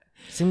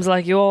 Seems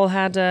like you all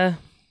had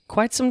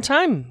quite some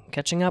time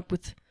catching up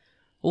with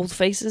old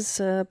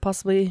faces,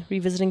 possibly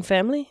revisiting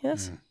family.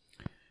 Yes.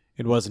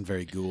 It wasn't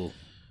very ghoul.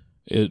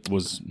 It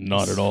was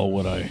not at all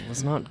what I. It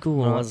was not cool,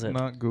 was it?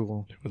 Not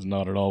Google. It was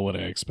not at all what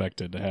I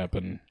expected to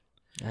happen.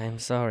 I'm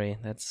sorry.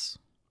 That's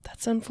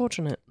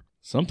unfortunate.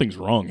 Something's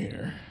wrong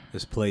here.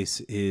 This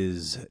place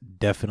is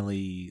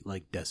definitely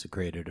like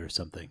desecrated or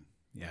something.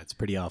 Yeah, it's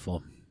pretty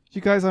awful.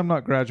 You guys, I'm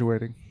not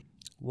graduating.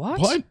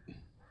 What?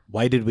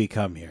 Why did we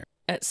come here?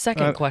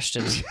 Second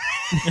question.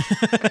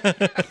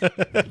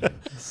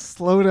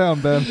 Slow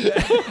down, Ben.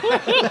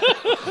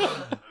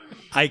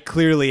 I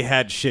clearly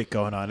had shit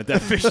going on at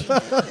that fishing.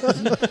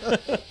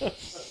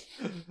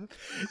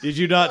 Did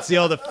you not see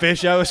all the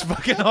fish I was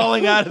fucking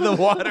hauling out of the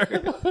water?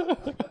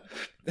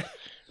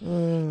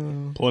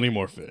 Plenty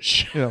more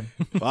fish. Yeah.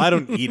 Well, I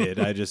don't eat it.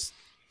 I just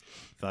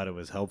thought it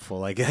was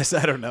helpful, I guess.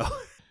 I don't know.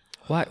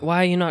 Why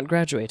are you not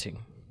graduating?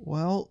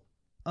 Well,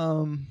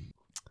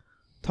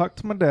 talk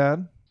to my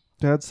dad.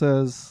 Dad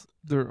says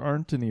there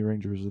aren't any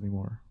rangers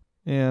anymore.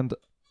 And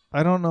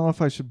I don't know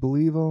if I should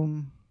believe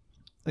him.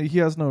 He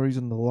has no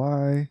reason to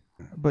lie.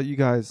 But you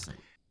guys,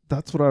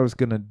 that's what I was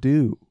going to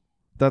do.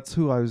 That's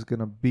who I was going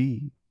to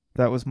be.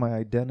 That was my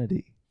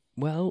identity.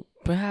 Well,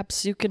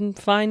 perhaps you can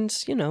find,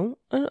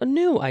 a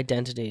new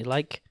identity,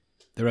 like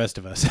the rest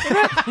of us.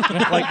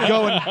 Like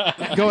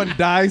go and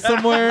die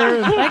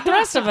somewhere. like the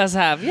rest of us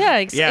have. Yeah,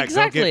 exactly.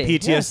 Go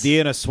get PTSD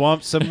in a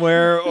swamp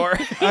somewhere, or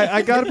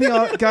I gotta be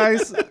honest,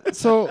 guys.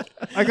 So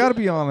I gotta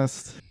be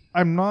honest.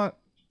 I'm not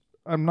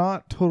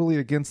totally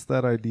against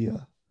that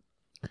idea.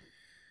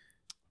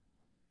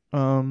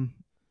 And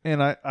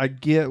I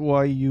get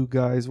why you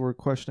guys were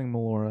questioning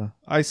Melora.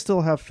 I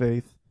still have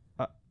faith.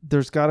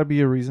 There's got to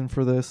be a reason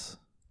for this.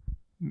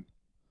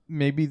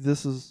 Maybe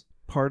this is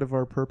part of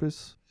our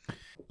purpose.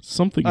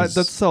 Something is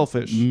that's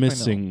selfish.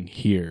 missing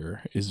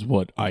here is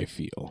what I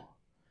feel.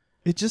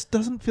 It just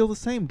doesn't feel the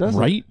same, does it?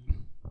 Right?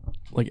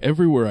 Like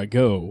everywhere I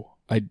go,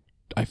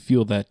 I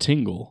feel that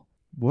tingle.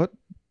 What?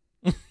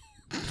 I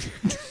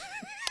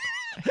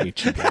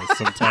hate you guys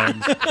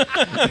sometimes.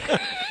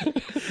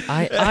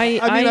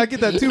 I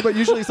get that too, but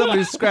usually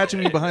somebody's scratching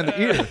me behind the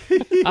ear.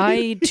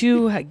 I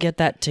too get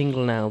that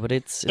tingle now, but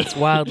it's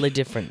wildly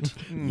different.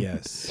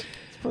 yes.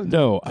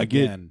 No, I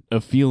get a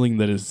feeling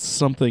that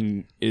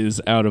something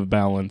is out of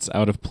balance,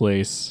 out of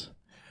place.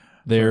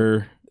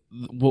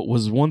 What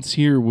was once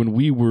here when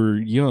we were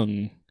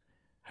young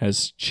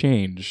has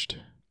changed.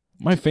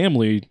 My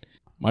family,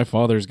 my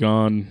father's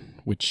gone,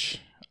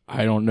 which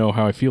I don't know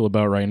how I feel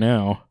about right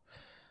now.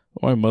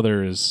 My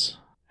mother is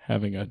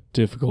having a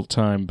difficult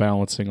time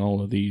balancing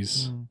all of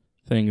these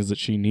things that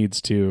she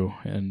needs to,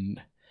 and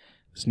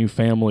this new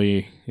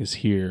family is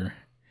here.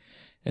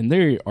 And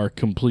they are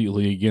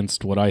completely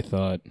against what I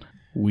thought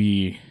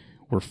we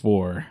were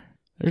for.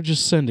 They're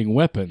just sending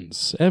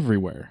weapons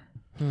everywhere.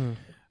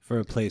 For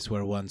a place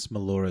where once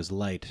Melora's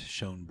light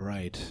shone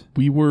bright.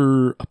 We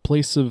were a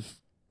place of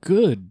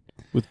good,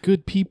 with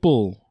good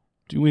people,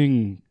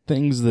 doing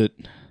things that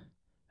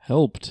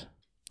helped.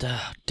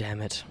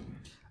 Damn it.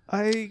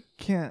 I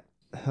can't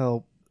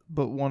help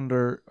but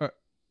wonder,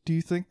 do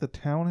you think the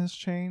town has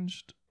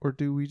changed, or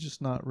do we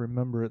just not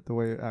remember it the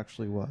way it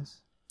actually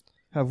was?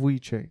 Have we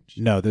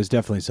changed? No, there's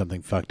definitely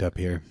something fucked up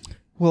here.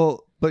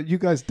 Well, but you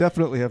guys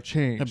definitely have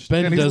changed.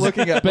 Ben and he's does,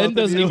 looking at Ben both of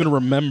doesn't you. even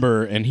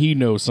remember, and he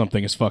knows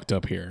something is fucked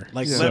up here.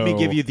 Like, Yeah. let me So-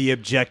 give you the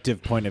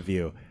objective point of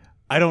view.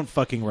 I don't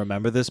fucking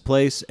remember this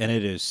place, and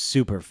it is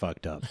super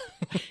fucked up.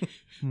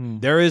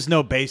 There is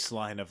no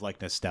baseline of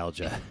like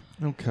nostalgia.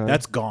 Okay.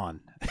 That's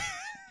gone.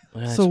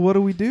 So what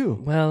do we do?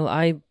 Well,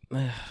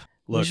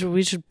 Look,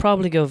 we should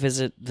probably go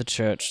visit the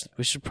church.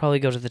 We should probably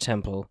go to the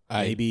temple.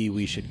 maybe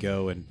we should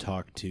go and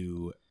talk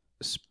to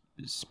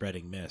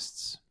Spreading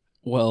Mists.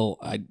 Well,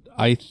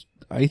 I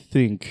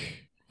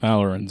think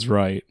Valoran's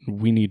right.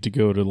 We need to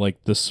go to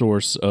like the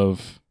source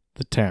of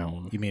the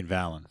town. You mean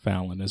Valen?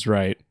 Fallon is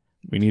right.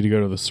 We need to go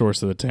to the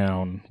source of the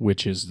town,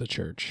 which is the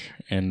church,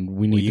 and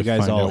we need Well, you to guys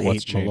find all out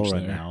what's hate changed Melora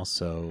there. now,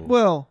 so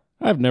Well,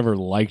 I've never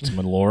liked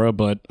Melora,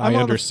 but I'm I on the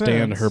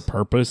understand fence. her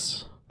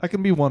purpose. I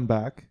can be one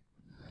back.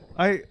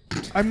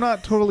 I'm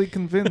not totally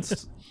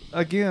convinced.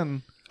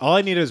 Again, all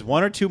I need is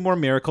one or two more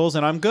miracles,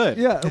 and I'm good.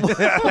 yeah.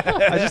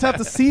 I just have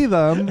to see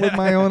them with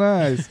my own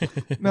eyes.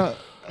 No,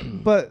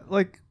 but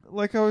like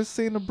I was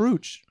saying to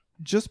Brooch,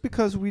 just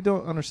because we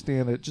don't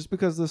understand it, just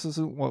because this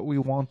isn't what we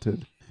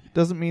wanted,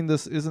 doesn't mean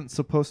this isn't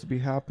supposed to be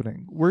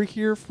happening. We're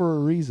here for a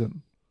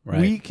reason. Right.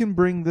 We can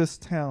bring this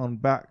town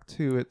back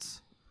to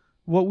its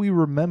what we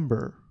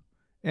remember.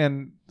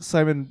 And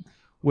Simon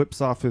whips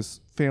off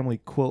his family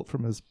quilt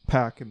from his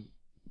pack and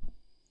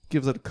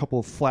gives it a couple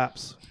of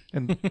flaps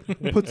and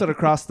puts it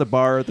across the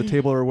bar at the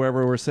table or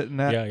wherever we're sitting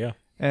at. Yeah.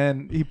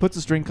 And he puts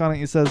his drink on it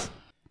and he says,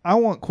 I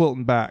want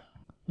Quilton back.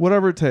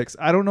 Whatever it takes.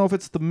 I don't know if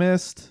it's the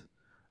mist.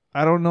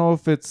 I don't know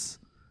if it's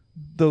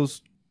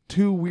those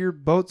two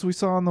weird boats we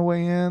saw on the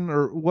way in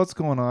or what's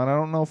going on. I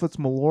don't know if it's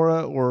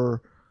Melora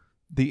or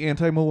the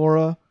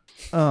anti-Melora.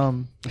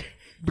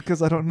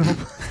 Because I don't know.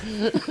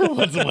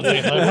 What's the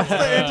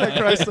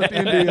Antichrist of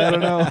D&D? I don't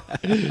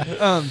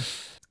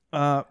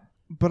know.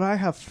 But I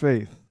have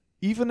faith.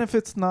 Even if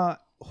it's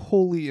not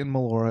wholly in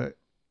Melora,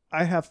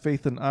 I have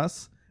faith in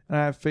us, and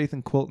I have faith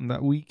in Quilton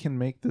that we can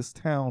make this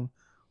town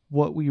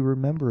what we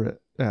remember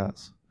it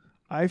as.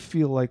 I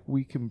feel like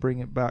we can bring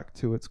it back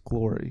to its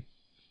glory.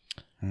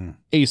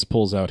 Ace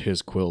pulls out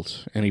his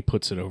quilt and he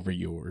puts it over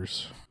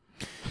yours.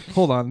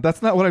 Hold on,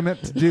 that's not what I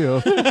meant to do.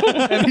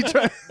 And he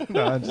tried.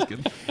 No, I'm just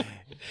kidding.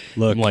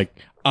 Look, I'm like,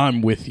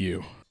 I'm with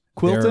you,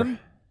 Quilton.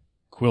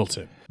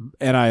 Quilton.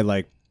 and I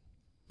like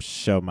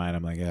show mine.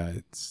 I'm like,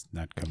 it's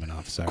not coming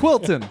off. Sorry.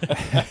 Quilton.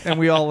 And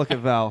we all look at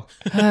Val.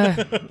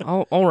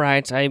 All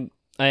right.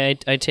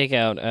 I take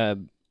out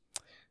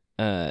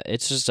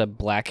it's just a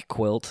black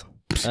quilt.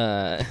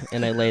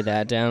 And I lay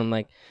that down. I'm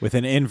like, With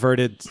an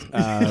inverted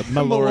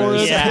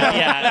Melora.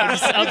 yeah,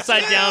 just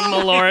upside down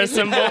Melora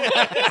symbol.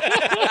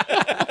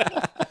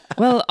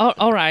 Well,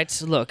 all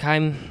right. Look, I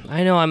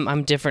know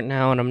I'm different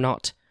now, and I'm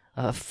not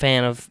a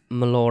fan of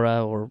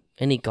Melora or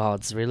any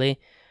gods really,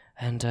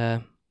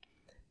 and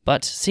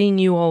but seeing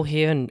you all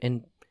here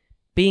and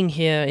being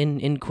here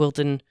in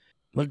Quilton,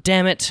 well,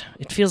 damn it,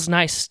 it feels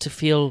nice to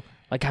feel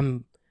like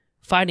I'm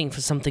fighting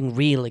for something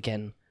real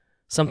again,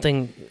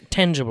 something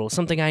tangible,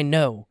 something I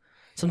know,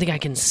 something I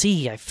can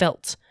see, I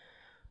felt,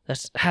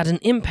 that had an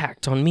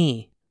impact on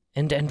me,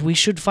 and we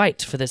should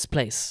fight for this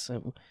place.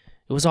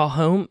 It was our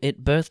home,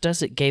 it birthed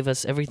us, it gave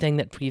us everything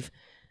that we've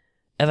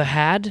ever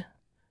had,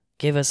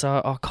 gave us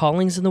our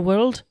callings in the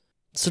world.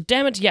 So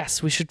damn it,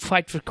 yes, we should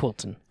fight for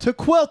Quilton. To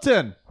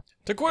Quilton.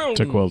 To Quilton.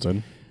 To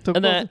Quilton. To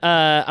And Quilton.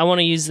 then I want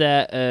to use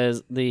that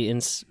as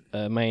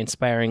my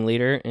inspiring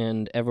leader,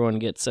 and everyone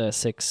gets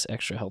 6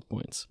 extra health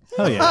points.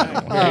 Oh yeah.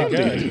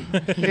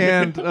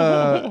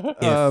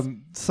 And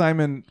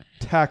Simon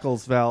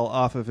tackles Val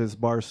off of his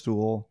bar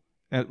stool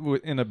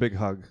in a big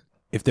hug.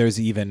 If there's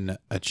even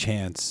a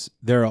chance,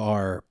 there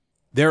are.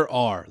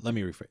 Let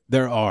me rephrase.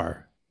 There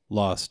are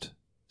lost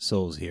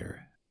souls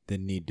here that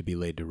need to be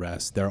laid to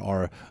rest. There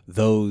are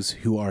those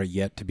who are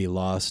yet to be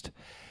lost,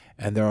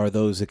 and there are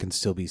those that can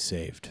still be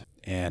saved.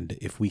 And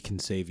if we can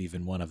save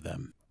even one of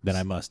them, then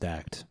I must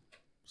act.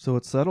 So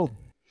it's settled.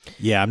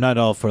 Yeah, I'm not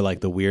all for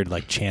like the weird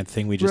like chant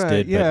thing we just right,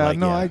 did. yeah, but, like,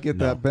 no, yeah, I get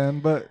no. that, Ben,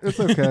 but it's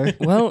okay.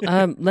 Well,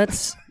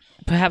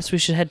 perhaps we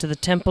should head to the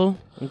temple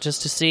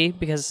just to see,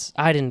 because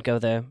I didn't go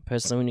there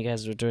personally when you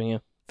guys were doing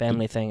a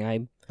family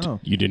thing.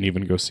 You didn't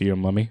even go see him,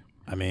 Mummy?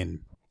 I mean,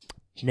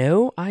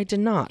 No, I did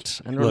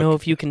not. I don't Look. know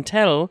if you can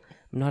tell.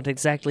 I'm not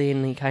exactly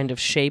in the kind of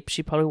shape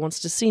she probably wants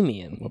to see me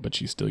in. Well, but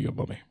she's still your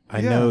mummy. I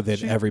Yeah, know that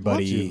she loves you.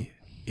 everybody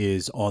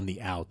is on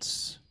the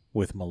outs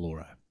with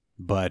Melora,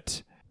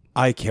 but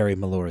I carry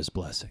Melora's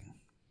blessing,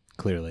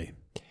 clearly.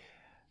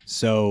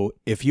 So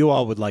if you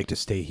all would like to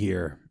stay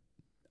here,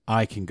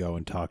 I can go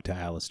and talk to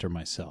Alistair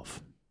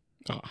myself.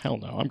 Oh, hell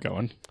no, I'm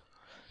going.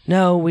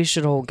 No, we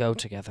should all go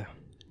together.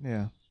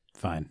 Yeah.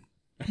 Fine.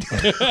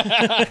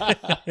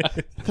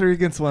 3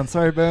 against 1.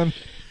 Sorry, Ben.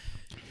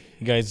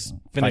 You guys Fine,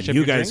 finish up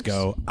you your guys drinks?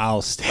 go.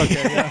 I'll stay.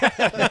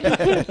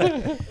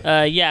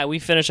 Yeah, we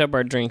finish up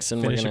our drinks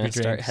and Finish we're up gonna your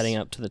start drinks. heading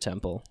up to the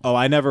temple. Oh,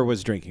 I never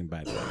was drinking,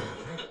 by the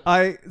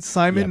way.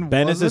 Simon Yeah,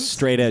 Ben is a wasn't.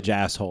 straight edge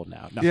asshole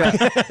now. No.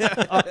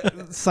 Yeah.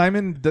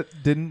 Simon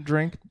didn't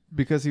drink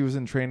because he was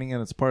in training,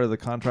 and it's part of the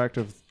contract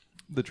of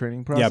the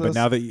training process. Yeah, but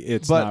now that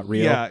it's But not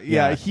real.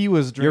 yeah, he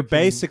was drinking. You're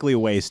basically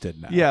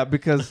wasted now. Yeah,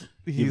 because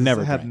he's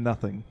never had drank.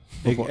 nothing.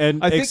 And before.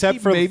 I think except he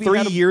for maybe 3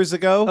 had years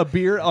ago. a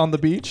beer on the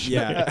beach.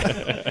 Yeah. 3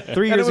 And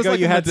years it was ago, like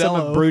you a had some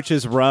Modelo. of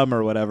Bruch's rum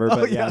or whatever. Oh,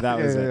 But yeah, that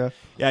was yeah, it.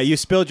 Yeah, you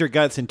spilled your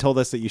guts and told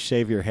us that you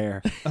shave your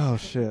hair. Oh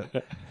shit!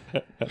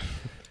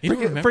 You don't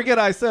remember? Forget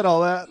I said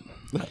all that.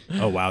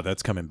 Oh, wow,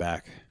 that's coming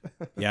back.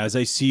 Yeah, as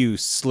I see you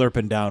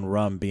slurping down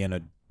rum, being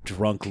a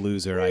drunk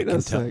loser, I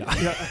can tell.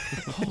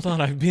 Hold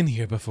on, I've been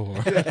here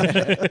before.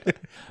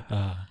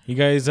 You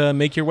guys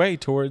make your way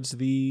towards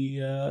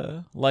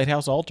the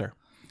lighthouse altar.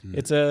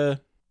 It's a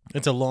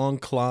long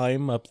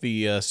climb up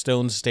the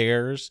stone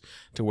stairs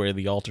to where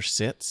the altar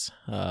sits.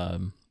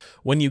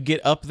 When you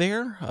get up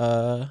there,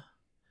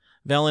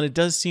 Valen, it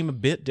does seem a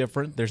bit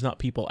different. There's not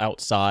people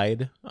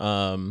outside.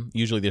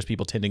 Usually there's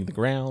people tending the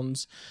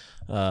grounds,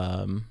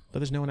 but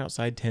there's no one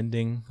outside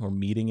tending or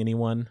meeting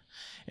anyone.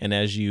 And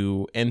as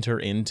you enter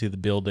into the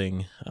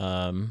building,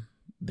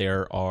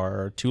 there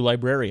are 2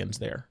 librarians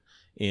there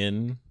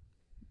in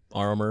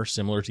armor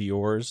similar to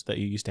yours that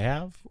you used to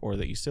have or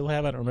that you still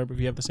have. I don't remember if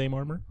you have the same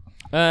armor.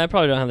 I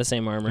probably don't have the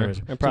same armor.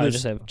 Right. I probably So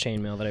just have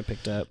chainmail that I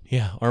picked up.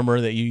 Yeah,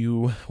 armor that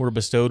you were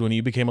bestowed when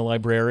you became a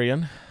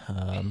librarian.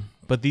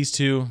 But these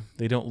 2,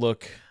 they don't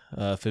look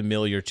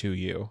familiar to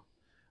you.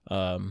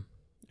 And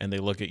they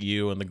look at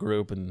you and the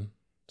group and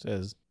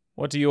says,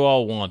 "What do you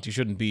all want? You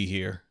shouldn't be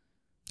here."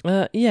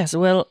 Yes,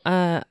 well,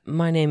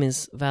 my name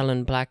is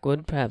Valen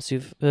Blackwood. Perhaps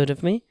you've heard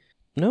of me?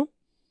 No?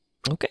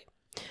 Okay.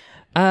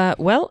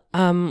 Well,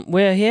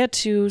 we're here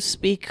to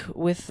speak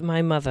with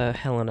my mother,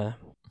 Helena.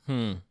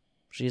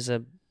 She's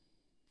a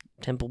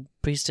temple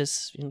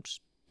priestess, she's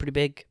pretty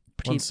big.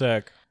 One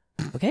sec.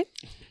 Okay.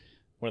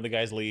 One of the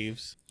guys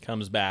leaves,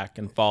 comes back,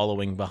 and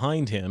following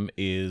behind him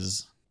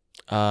is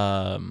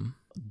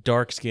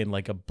dark-skinned,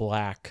 like a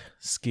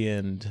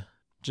black-skinned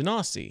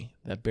Genasi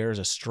that bears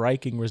a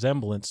striking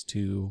resemblance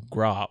to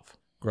Grav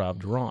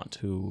Durant,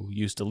 who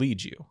used to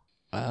lead you.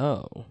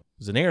 Oh.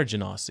 He's an air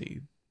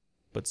Genasi,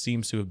 but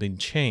seems to have been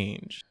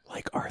changed.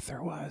 Like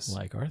Arthur was.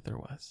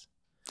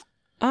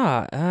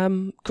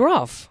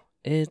 Graf.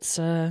 It's,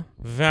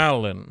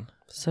 Valen,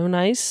 so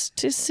nice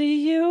to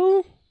see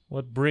you.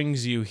 what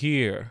brings you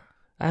here?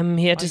 I'm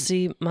here to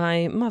see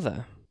my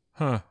mother.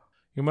 Huh.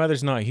 Your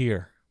mother's not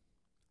here.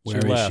 Where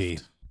is left. she?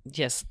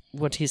 Yes,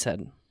 what he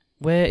said.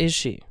 Where is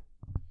she?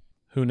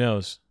 Who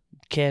knows?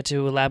 Care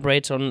to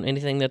elaborate on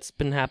anything that's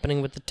been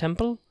happening with the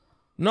temple?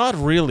 Not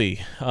really.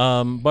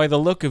 By the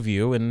look of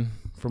you, and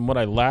from what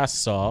I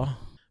last saw,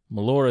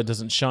 Melora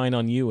doesn't shine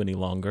on you any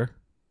longer.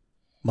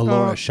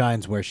 Melora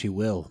shines where she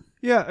will.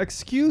 Yeah,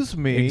 excuse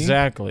me.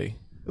 Exactly.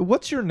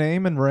 What's your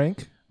name and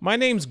rank? My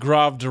name's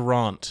Grav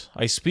Durant.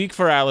 I speak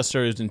for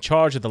Alistair, who's in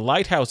charge of the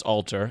lighthouse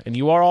altar, and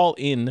you are all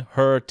in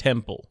her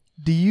temple.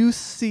 Do you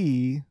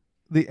see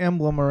the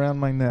emblem around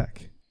my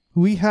neck?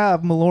 We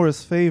have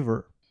Melora's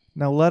favor.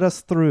 Now let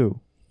us through.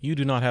 You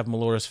do not have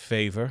Melora's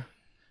favor.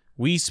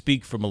 We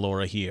speak for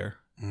Melora here.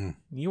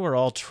 You are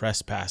all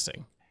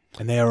trespassing.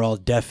 And they are all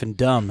deaf and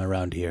dumb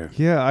around here.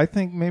 Yeah, I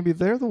think maybe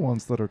they're the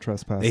ones that are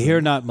trespassing. They hear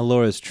not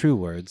Melora's true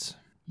words.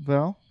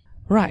 Val?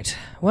 Right.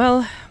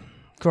 Well,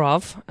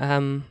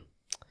 Grov,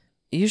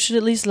 you should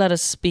at least let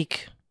us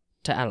speak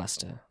to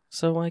Alistair,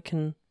 so I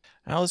can...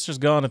 Alistair's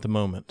gone at the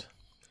moment.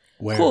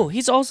 Where? Cool,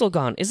 he's also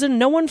gone. Is there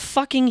no one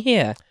fucking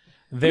here?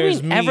 There's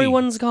You mean me.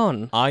 everyone's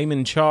gone. I'm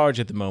in charge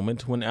at the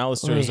moment when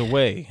Alistair is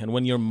away, and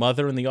when your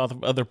mother and the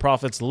other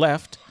prophets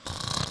left,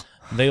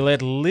 they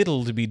let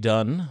little to be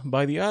done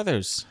by the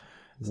others.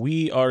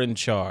 We are in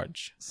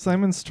charge.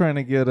 Simon's trying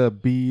to get a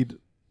bead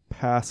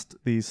past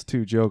these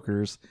 2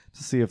 jokers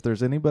to see if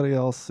there's anybody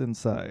else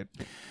inside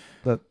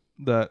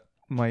that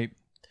might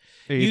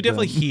aid You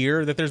definitely them.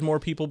 hear that there's more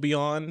people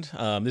beyond.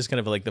 This is kind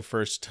of like the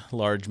first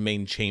large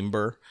main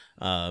chamber,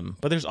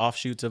 but there's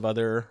offshoots of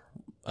other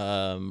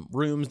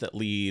rooms that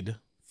lead,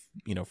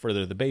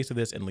 further to the base of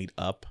this and lead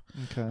up.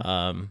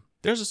 Okay.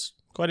 There's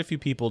quite a few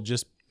people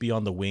just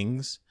beyond the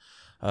wings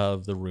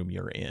of the room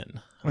you're in.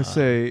 I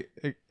say,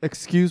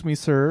 excuse me,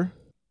 sir.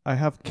 I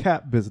have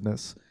cat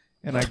business.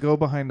 And I go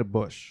behind a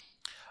bush.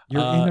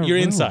 You're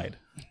inside.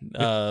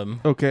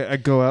 Okay, I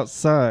go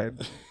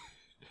outside.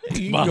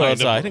 You can go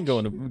outside and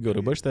go to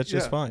a bush. That's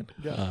just fine.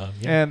 Yeah.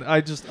 Yeah. And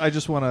I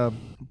just want to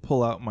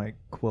pull out my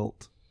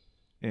quilt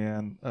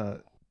and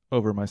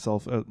over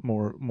myself,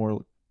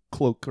 more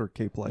cloak or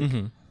cape like,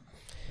 Mhm.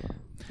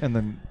 and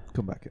then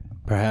come back in.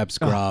 Perhaps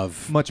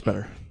Grav. Much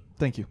better.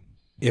 Thank you.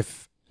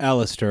 If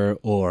Alistair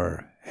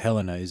or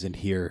Helena isn't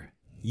here,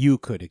 you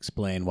could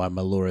explain why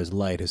Melora's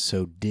light is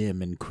so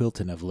dim in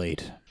Quilton of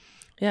late.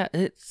 Yeah,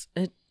 it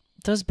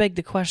does beg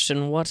the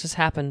question, what has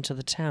happened to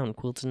the town?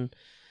 Quilton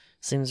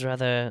seems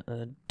rather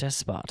a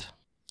despot.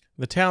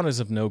 The town is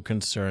of no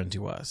concern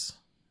to us.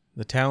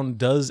 The town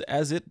does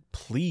as it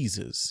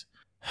pleases.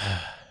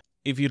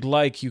 If you'd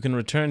like, you can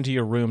return to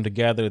your room to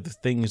gather the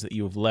things that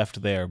you have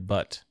left there,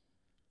 but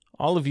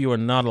all of you are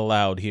not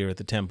allowed here at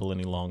the temple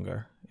any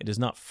longer. It is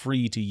not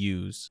free to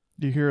use.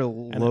 You hear a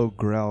low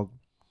growl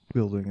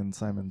building in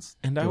Simon's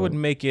And I throat. would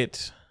make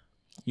it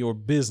your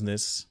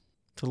business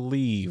to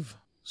leave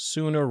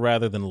sooner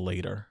rather than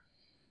later.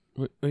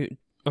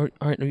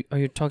 Are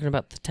you talking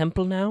about the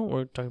temple now,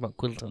 or talking about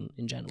Quilton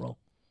in general?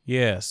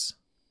 Yes.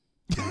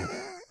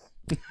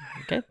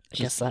 Okay, I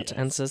guess that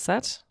answers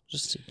that.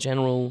 Just a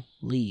general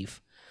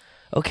leave.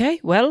 Okay,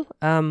 well,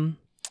 can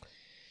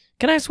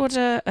I ask what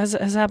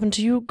has happened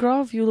to you,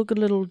 Grov? You look a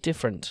little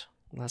different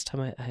last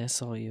time I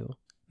saw you.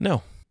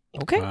 No.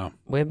 Okay, Wow.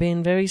 we're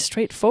being very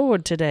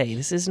straightforward today.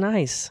 This is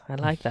nice. I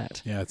like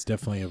that. Yeah, it's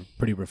definitely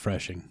pretty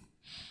refreshing.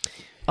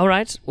 All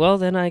right, well,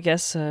 then I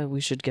guess we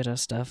should get our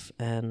stuff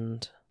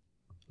and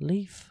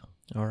leave.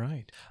 All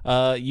right.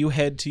 You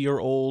head to your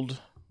old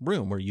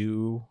room where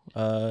you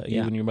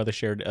and your mother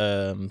shared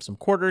some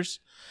quarters.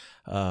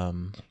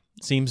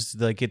 Seems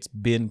like it's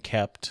been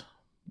kept,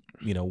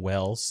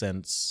 well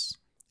since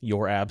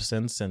your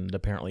absence and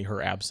apparently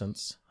her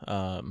absence.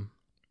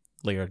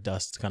 Layer of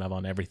dust kind of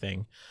on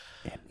everything.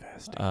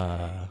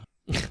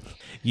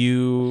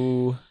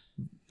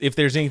 If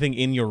there's anything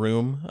in your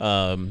room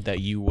that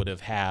you would have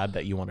had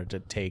that you wanted to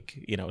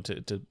take,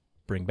 to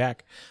bring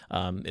back,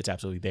 it's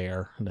absolutely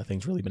there.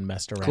 Nothing's really been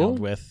messed around Cool.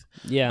 with.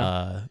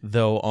 Yeah.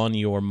 Though on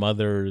your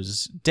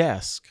mother's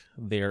desk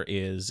there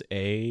is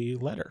a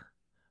letter.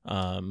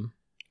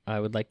 I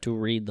would like to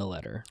read the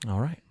letter. All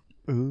right,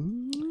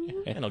 Ooh.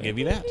 and I'll give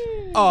you that.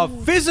 A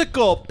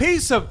physical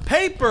piece of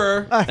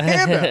paper.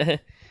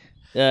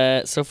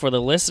 So for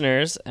the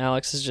listeners,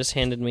 Alex has just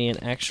handed me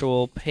an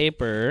actual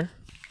paper.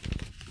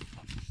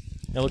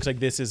 It looks like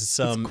this is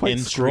some quite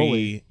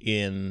entry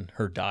in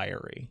her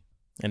diary,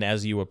 and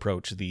as you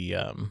approach, the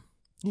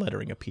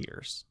lettering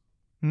appears.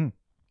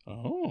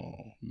 Oh,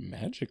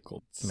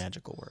 magical.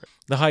 Magical word.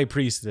 The high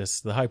priestess,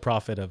 the high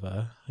prophet of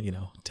a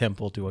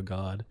temple to a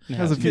god.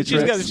 Has a few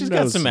She's tricks.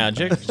 got some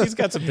magic. She's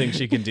got some things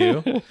she can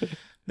do.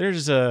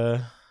 There's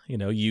a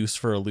use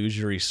for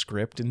illusory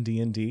script in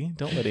D&D.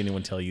 Don't let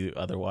anyone tell you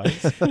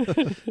otherwise.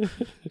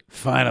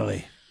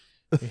 Finally.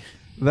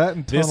 That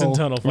and This and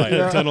tunnel fighting.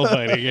 Tunnel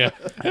fighting, yeah.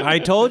 I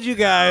told you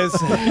guys.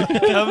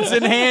 Comes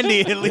in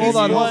handy at least. Hold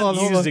on, hold on,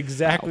 Used hold on.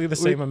 exactly the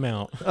same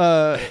amount.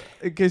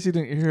 In case you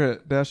didn't hear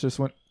it, Dash just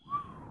went.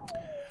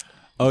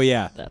 Oh,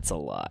 yeah. That's a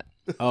lot.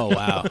 Oh,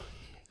 wow.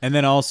 And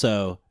then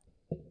also...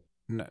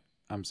 No,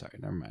 I'm sorry.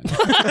 Never mind.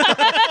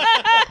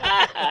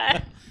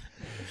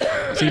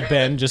 See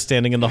Ben just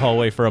standing in the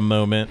hallway for a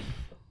moment,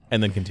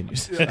 and then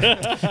continues.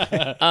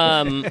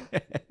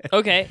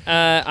 Okay.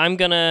 I'm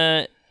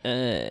gonna.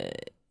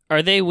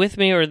 Are they with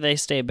me or they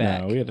stay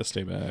back? No, we had to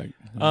stay back.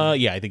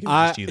 Yeah, I think it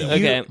was just you though.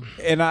 Okay.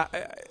 And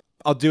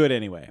I'll do it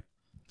anyway.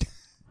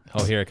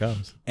 Oh, here it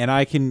comes. And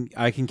I can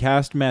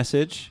cast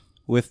message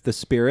with the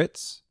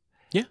spirits.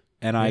 Yeah.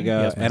 And I Yeah,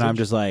 go, cast and I'm message.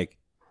 just like,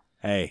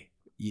 hey,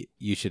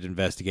 you should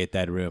investigate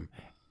that room.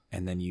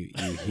 And then you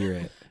hear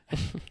it.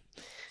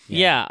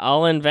 Yeah, I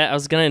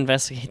was gonna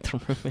investigate the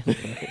room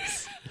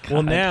anyways.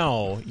 Well,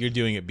 now you're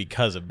doing it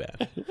because of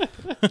Ben.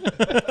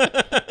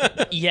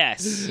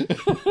 Yes.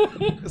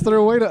 Is there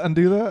a way to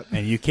undo that?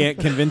 And you can't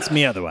convince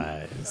me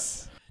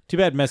otherwise. Too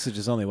bad message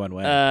is only one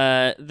way.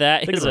 That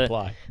They is can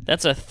reply.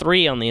 that's a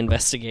 3 on the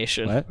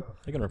investigation. What?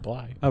 They can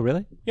reply. Oh,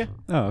 really? Yeah.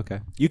 Oh, okay.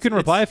 You can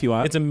reply if you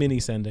want. It's a mini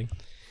sending.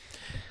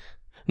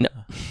 No.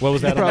 What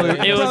was that? Probably-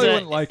 It was probably a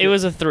wouldn't like it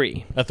was a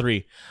 3. A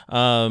 3.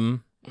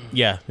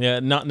 Yeah,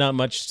 not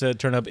much to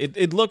turn up.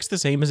 It looks the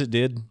same as it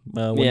did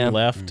when Yeah. you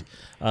left.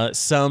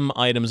 Some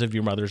items of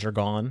your mother's are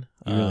gone.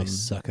 you really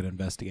suck at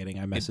investigating.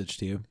 I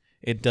messaged you.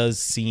 It does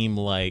seem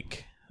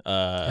like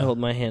I hold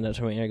my hand up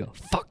to my ear and go,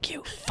 fuck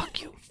you,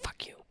 fuck you,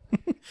 fuck you.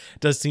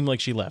 does seem like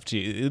she left.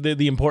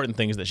 The important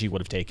things that she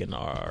would have taken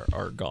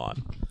are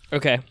gone.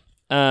 Okay.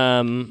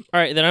 All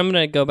right, then I'm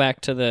gonna go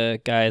back to the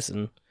guys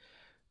and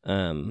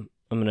I'm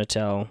gonna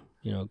tell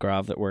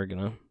Grav that we're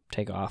gonna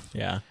take off.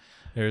 Yeah.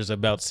 There's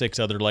about 6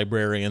 other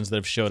librarians that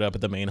have showed up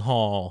at the main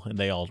hall, and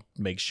they all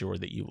make sure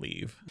that you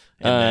leave.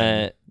 And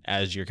then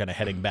as you're kind of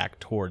heading back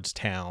towards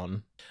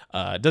town,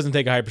 it doesn't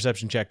take a high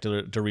perception check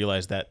to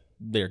realize that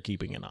they're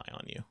keeping an eye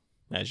on you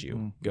as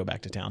you go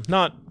back to town.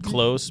 Not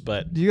close,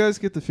 but Do you guys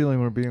get the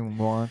feeling we're being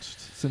watched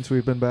since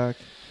we've been back?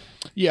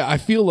 Yeah, I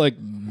feel like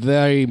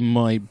they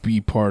might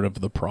be part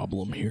of the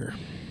problem here.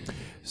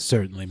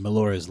 Certainly,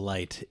 Melora's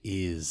light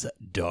is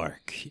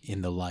dark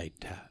in the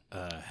light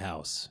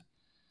house.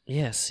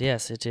 Yes,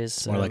 it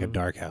is. More like a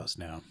dark house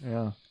now.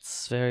 Yeah.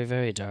 It's very,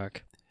 very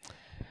dark.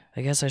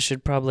 I guess I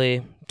should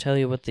probably tell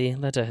you what the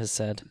letter has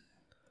said.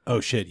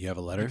 Oh shit! You have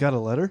a letter? You got a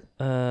letter?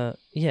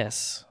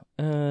 Yes.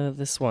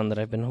 This one that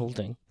I've been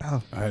holding.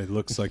 Oh, It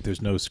looks like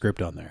there's no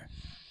script on there.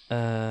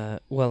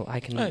 Well,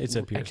 I can. it I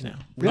appears can now.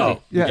 read Oh,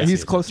 it. yeah, Yes,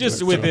 he's it- close just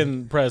to it.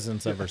 within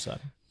presence of her son.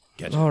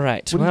 Gotcha. All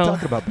right. What are you well,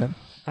 talking about, Ben?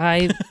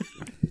 I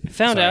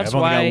found Sorry, out I've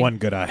only why. got one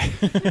good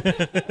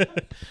eye.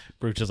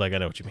 Brooch is like, I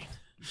know what you mean.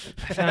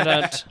 I found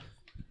out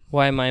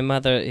why my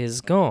mother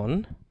is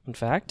gone. In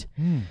fact,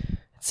 it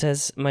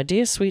says, "My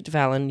dear sweet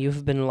Valen, you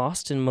have been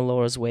lost in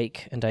Melora's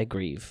wake, and I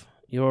grieve.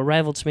 Your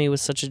arrival to me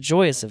was such a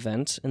joyous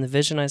event, and the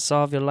vision I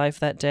saw of your life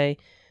that day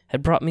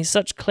had brought me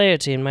such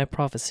clarity in my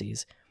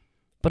prophecies.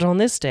 But on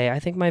this day I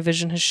think my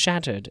vision has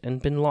shattered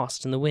and been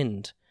lost in the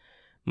wind.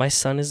 My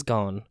son is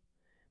gone.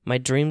 My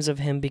dreams of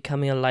him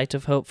becoming a light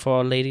of hope for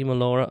our Lady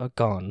Melora are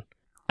gone.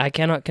 I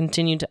cannot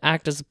continue to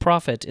act as a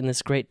prophet in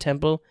this great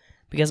temple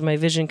because my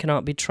vision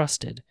cannot be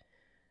trusted.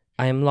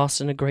 I am lost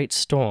in a great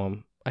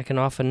storm. I can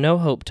offer no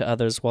hope to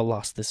others while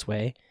lost this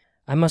way.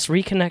 I must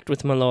reconnect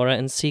with Melora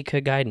and seek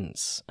her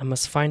guidance. I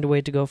must find a way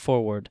to go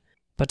forward,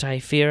 but I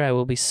fear I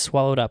will be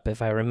swallowed up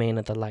if I remain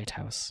at the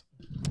lighthouse.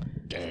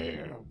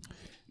 Damn.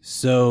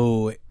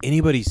 So,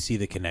 anybody see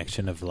the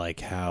connection of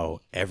like how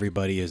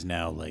everybody is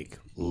now like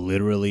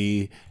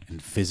literally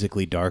and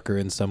physically darker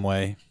in some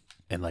way,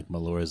 and like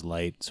Melora's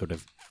light sort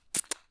of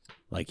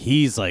like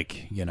he's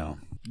like, you know,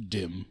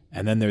 Dim.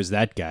 and then there's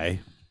that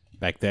guy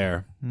back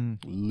there.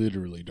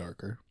 Literally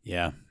darker.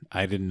 Yeah,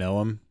 I didn't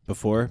know him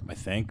before. I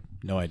think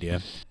no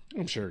idea.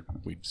 I'm sure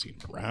we've seen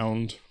him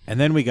around.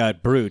 And then we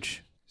got Brooch.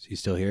 Is he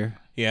still here?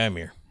 Yeah, I'm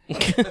here.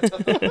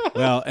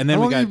 Well, and then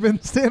How we long got have you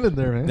been standing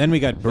there, man? then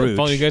we got Brooch.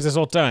 Following you guys this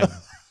whole time.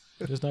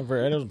 Just not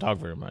very. I don't talk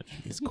very much.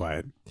 He's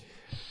quiet.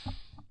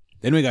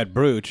 Then we got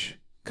Brooch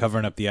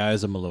covering up the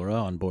eyes of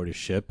Melora on board his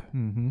ship.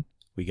 Mm-hmm.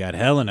 We got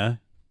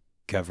Helena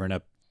covering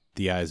up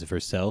the eyes of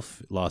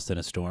herself, lost in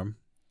a storm,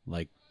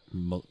 like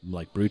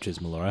Brooch's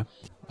Melora.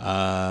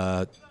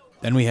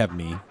 Then we have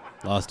me,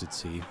 lost at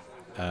sea.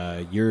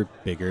 You're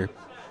bigger,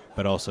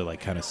 but also like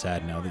kind of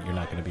sad now that you're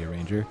not going to be a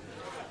ranger.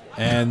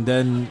 And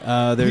then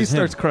there's He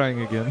starts him,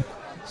 crying again.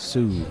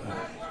 Sue.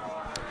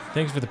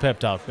 Thanks for the pep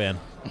talk, Ben.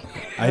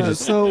 I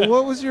just So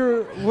what was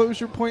your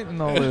point in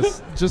all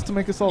this? Just to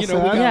make us all You know,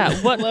 we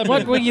sad? got- Yeah,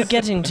 what were you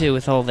getting to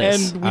with all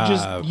this? And we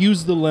just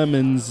use the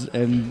lemons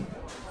and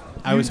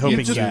I was hoping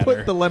you just that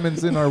put the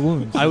lemons in our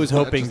wounds. I was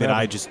That's hoping just that I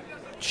happened. just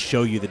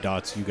show you the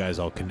dots. You guys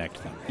all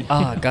connect them.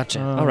 Ah,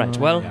 gotcha. All right.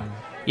 Well, Yeah.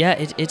 yeah,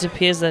 it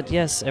appears that,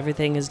 yes,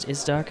 everything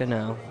is darker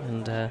now.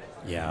 And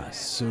Yeah.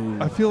 So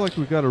I feel like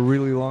we got a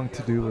really long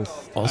to-do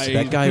list. also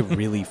that guy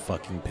really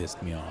fucking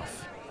pissed me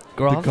off.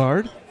 The Grov?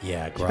 guard?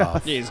 Yeah,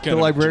 Groff. yeah, he's The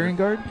librarian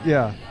guard?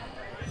 Yeah.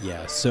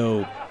 Yeah.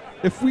 So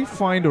If we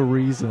find a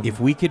reason. if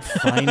we could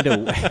find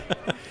a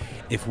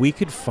if we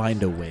could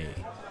find a way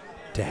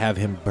to have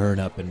him burn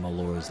up in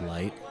Melora's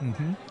light,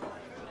 Mm-hmm.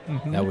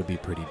 Mm-hmm. that would be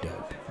pretty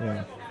dope.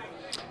 Yeah.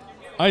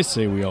 I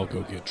say we all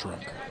go get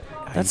drunk.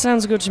 That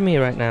sounds good to me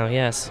right now,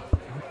 yes.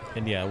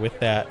 And yeah, with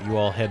that, you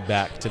all head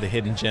back to the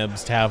Hidden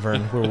Gems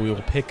Tavern, where we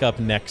will pick up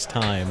next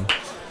time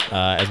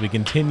as we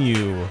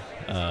continue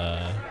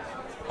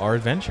our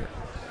adventure.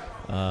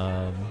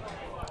 I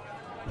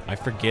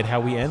forget how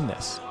we end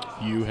this.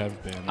 You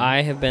have been.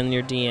 I have been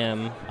your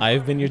DM.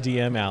 I've been your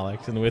DM,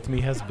 Alex, and with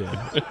me has been.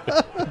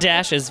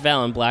 Dash is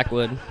Valen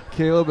Blackwood.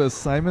 Caleb as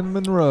Simon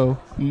Monroe.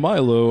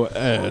 Milo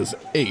as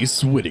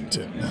Ace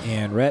Whittington.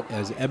 And Rhett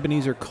as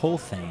Ebenezer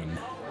Colthane.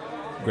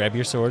 Grab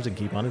your swords and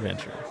keep on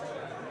adventure.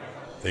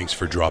 Thanks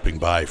for dropping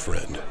by,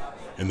 friend.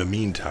 In the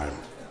meantime,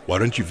 why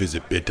don't you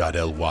visit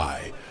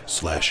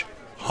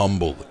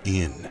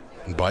bit.ly/humbleinn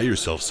and buy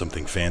yourself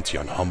something fancy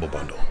on Humble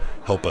Bundle.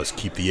 Help us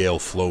keep the ale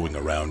flowing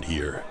around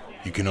here.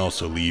 You can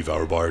also leave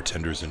our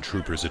bartenders and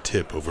troopers a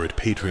tip over at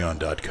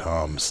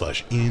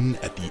patreon.com/in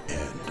at the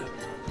end.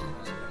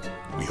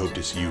 We hope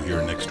to see you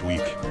here next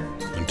week.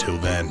 Until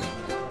then,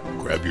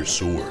 grab your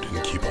sword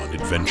and keep on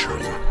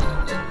adventuring.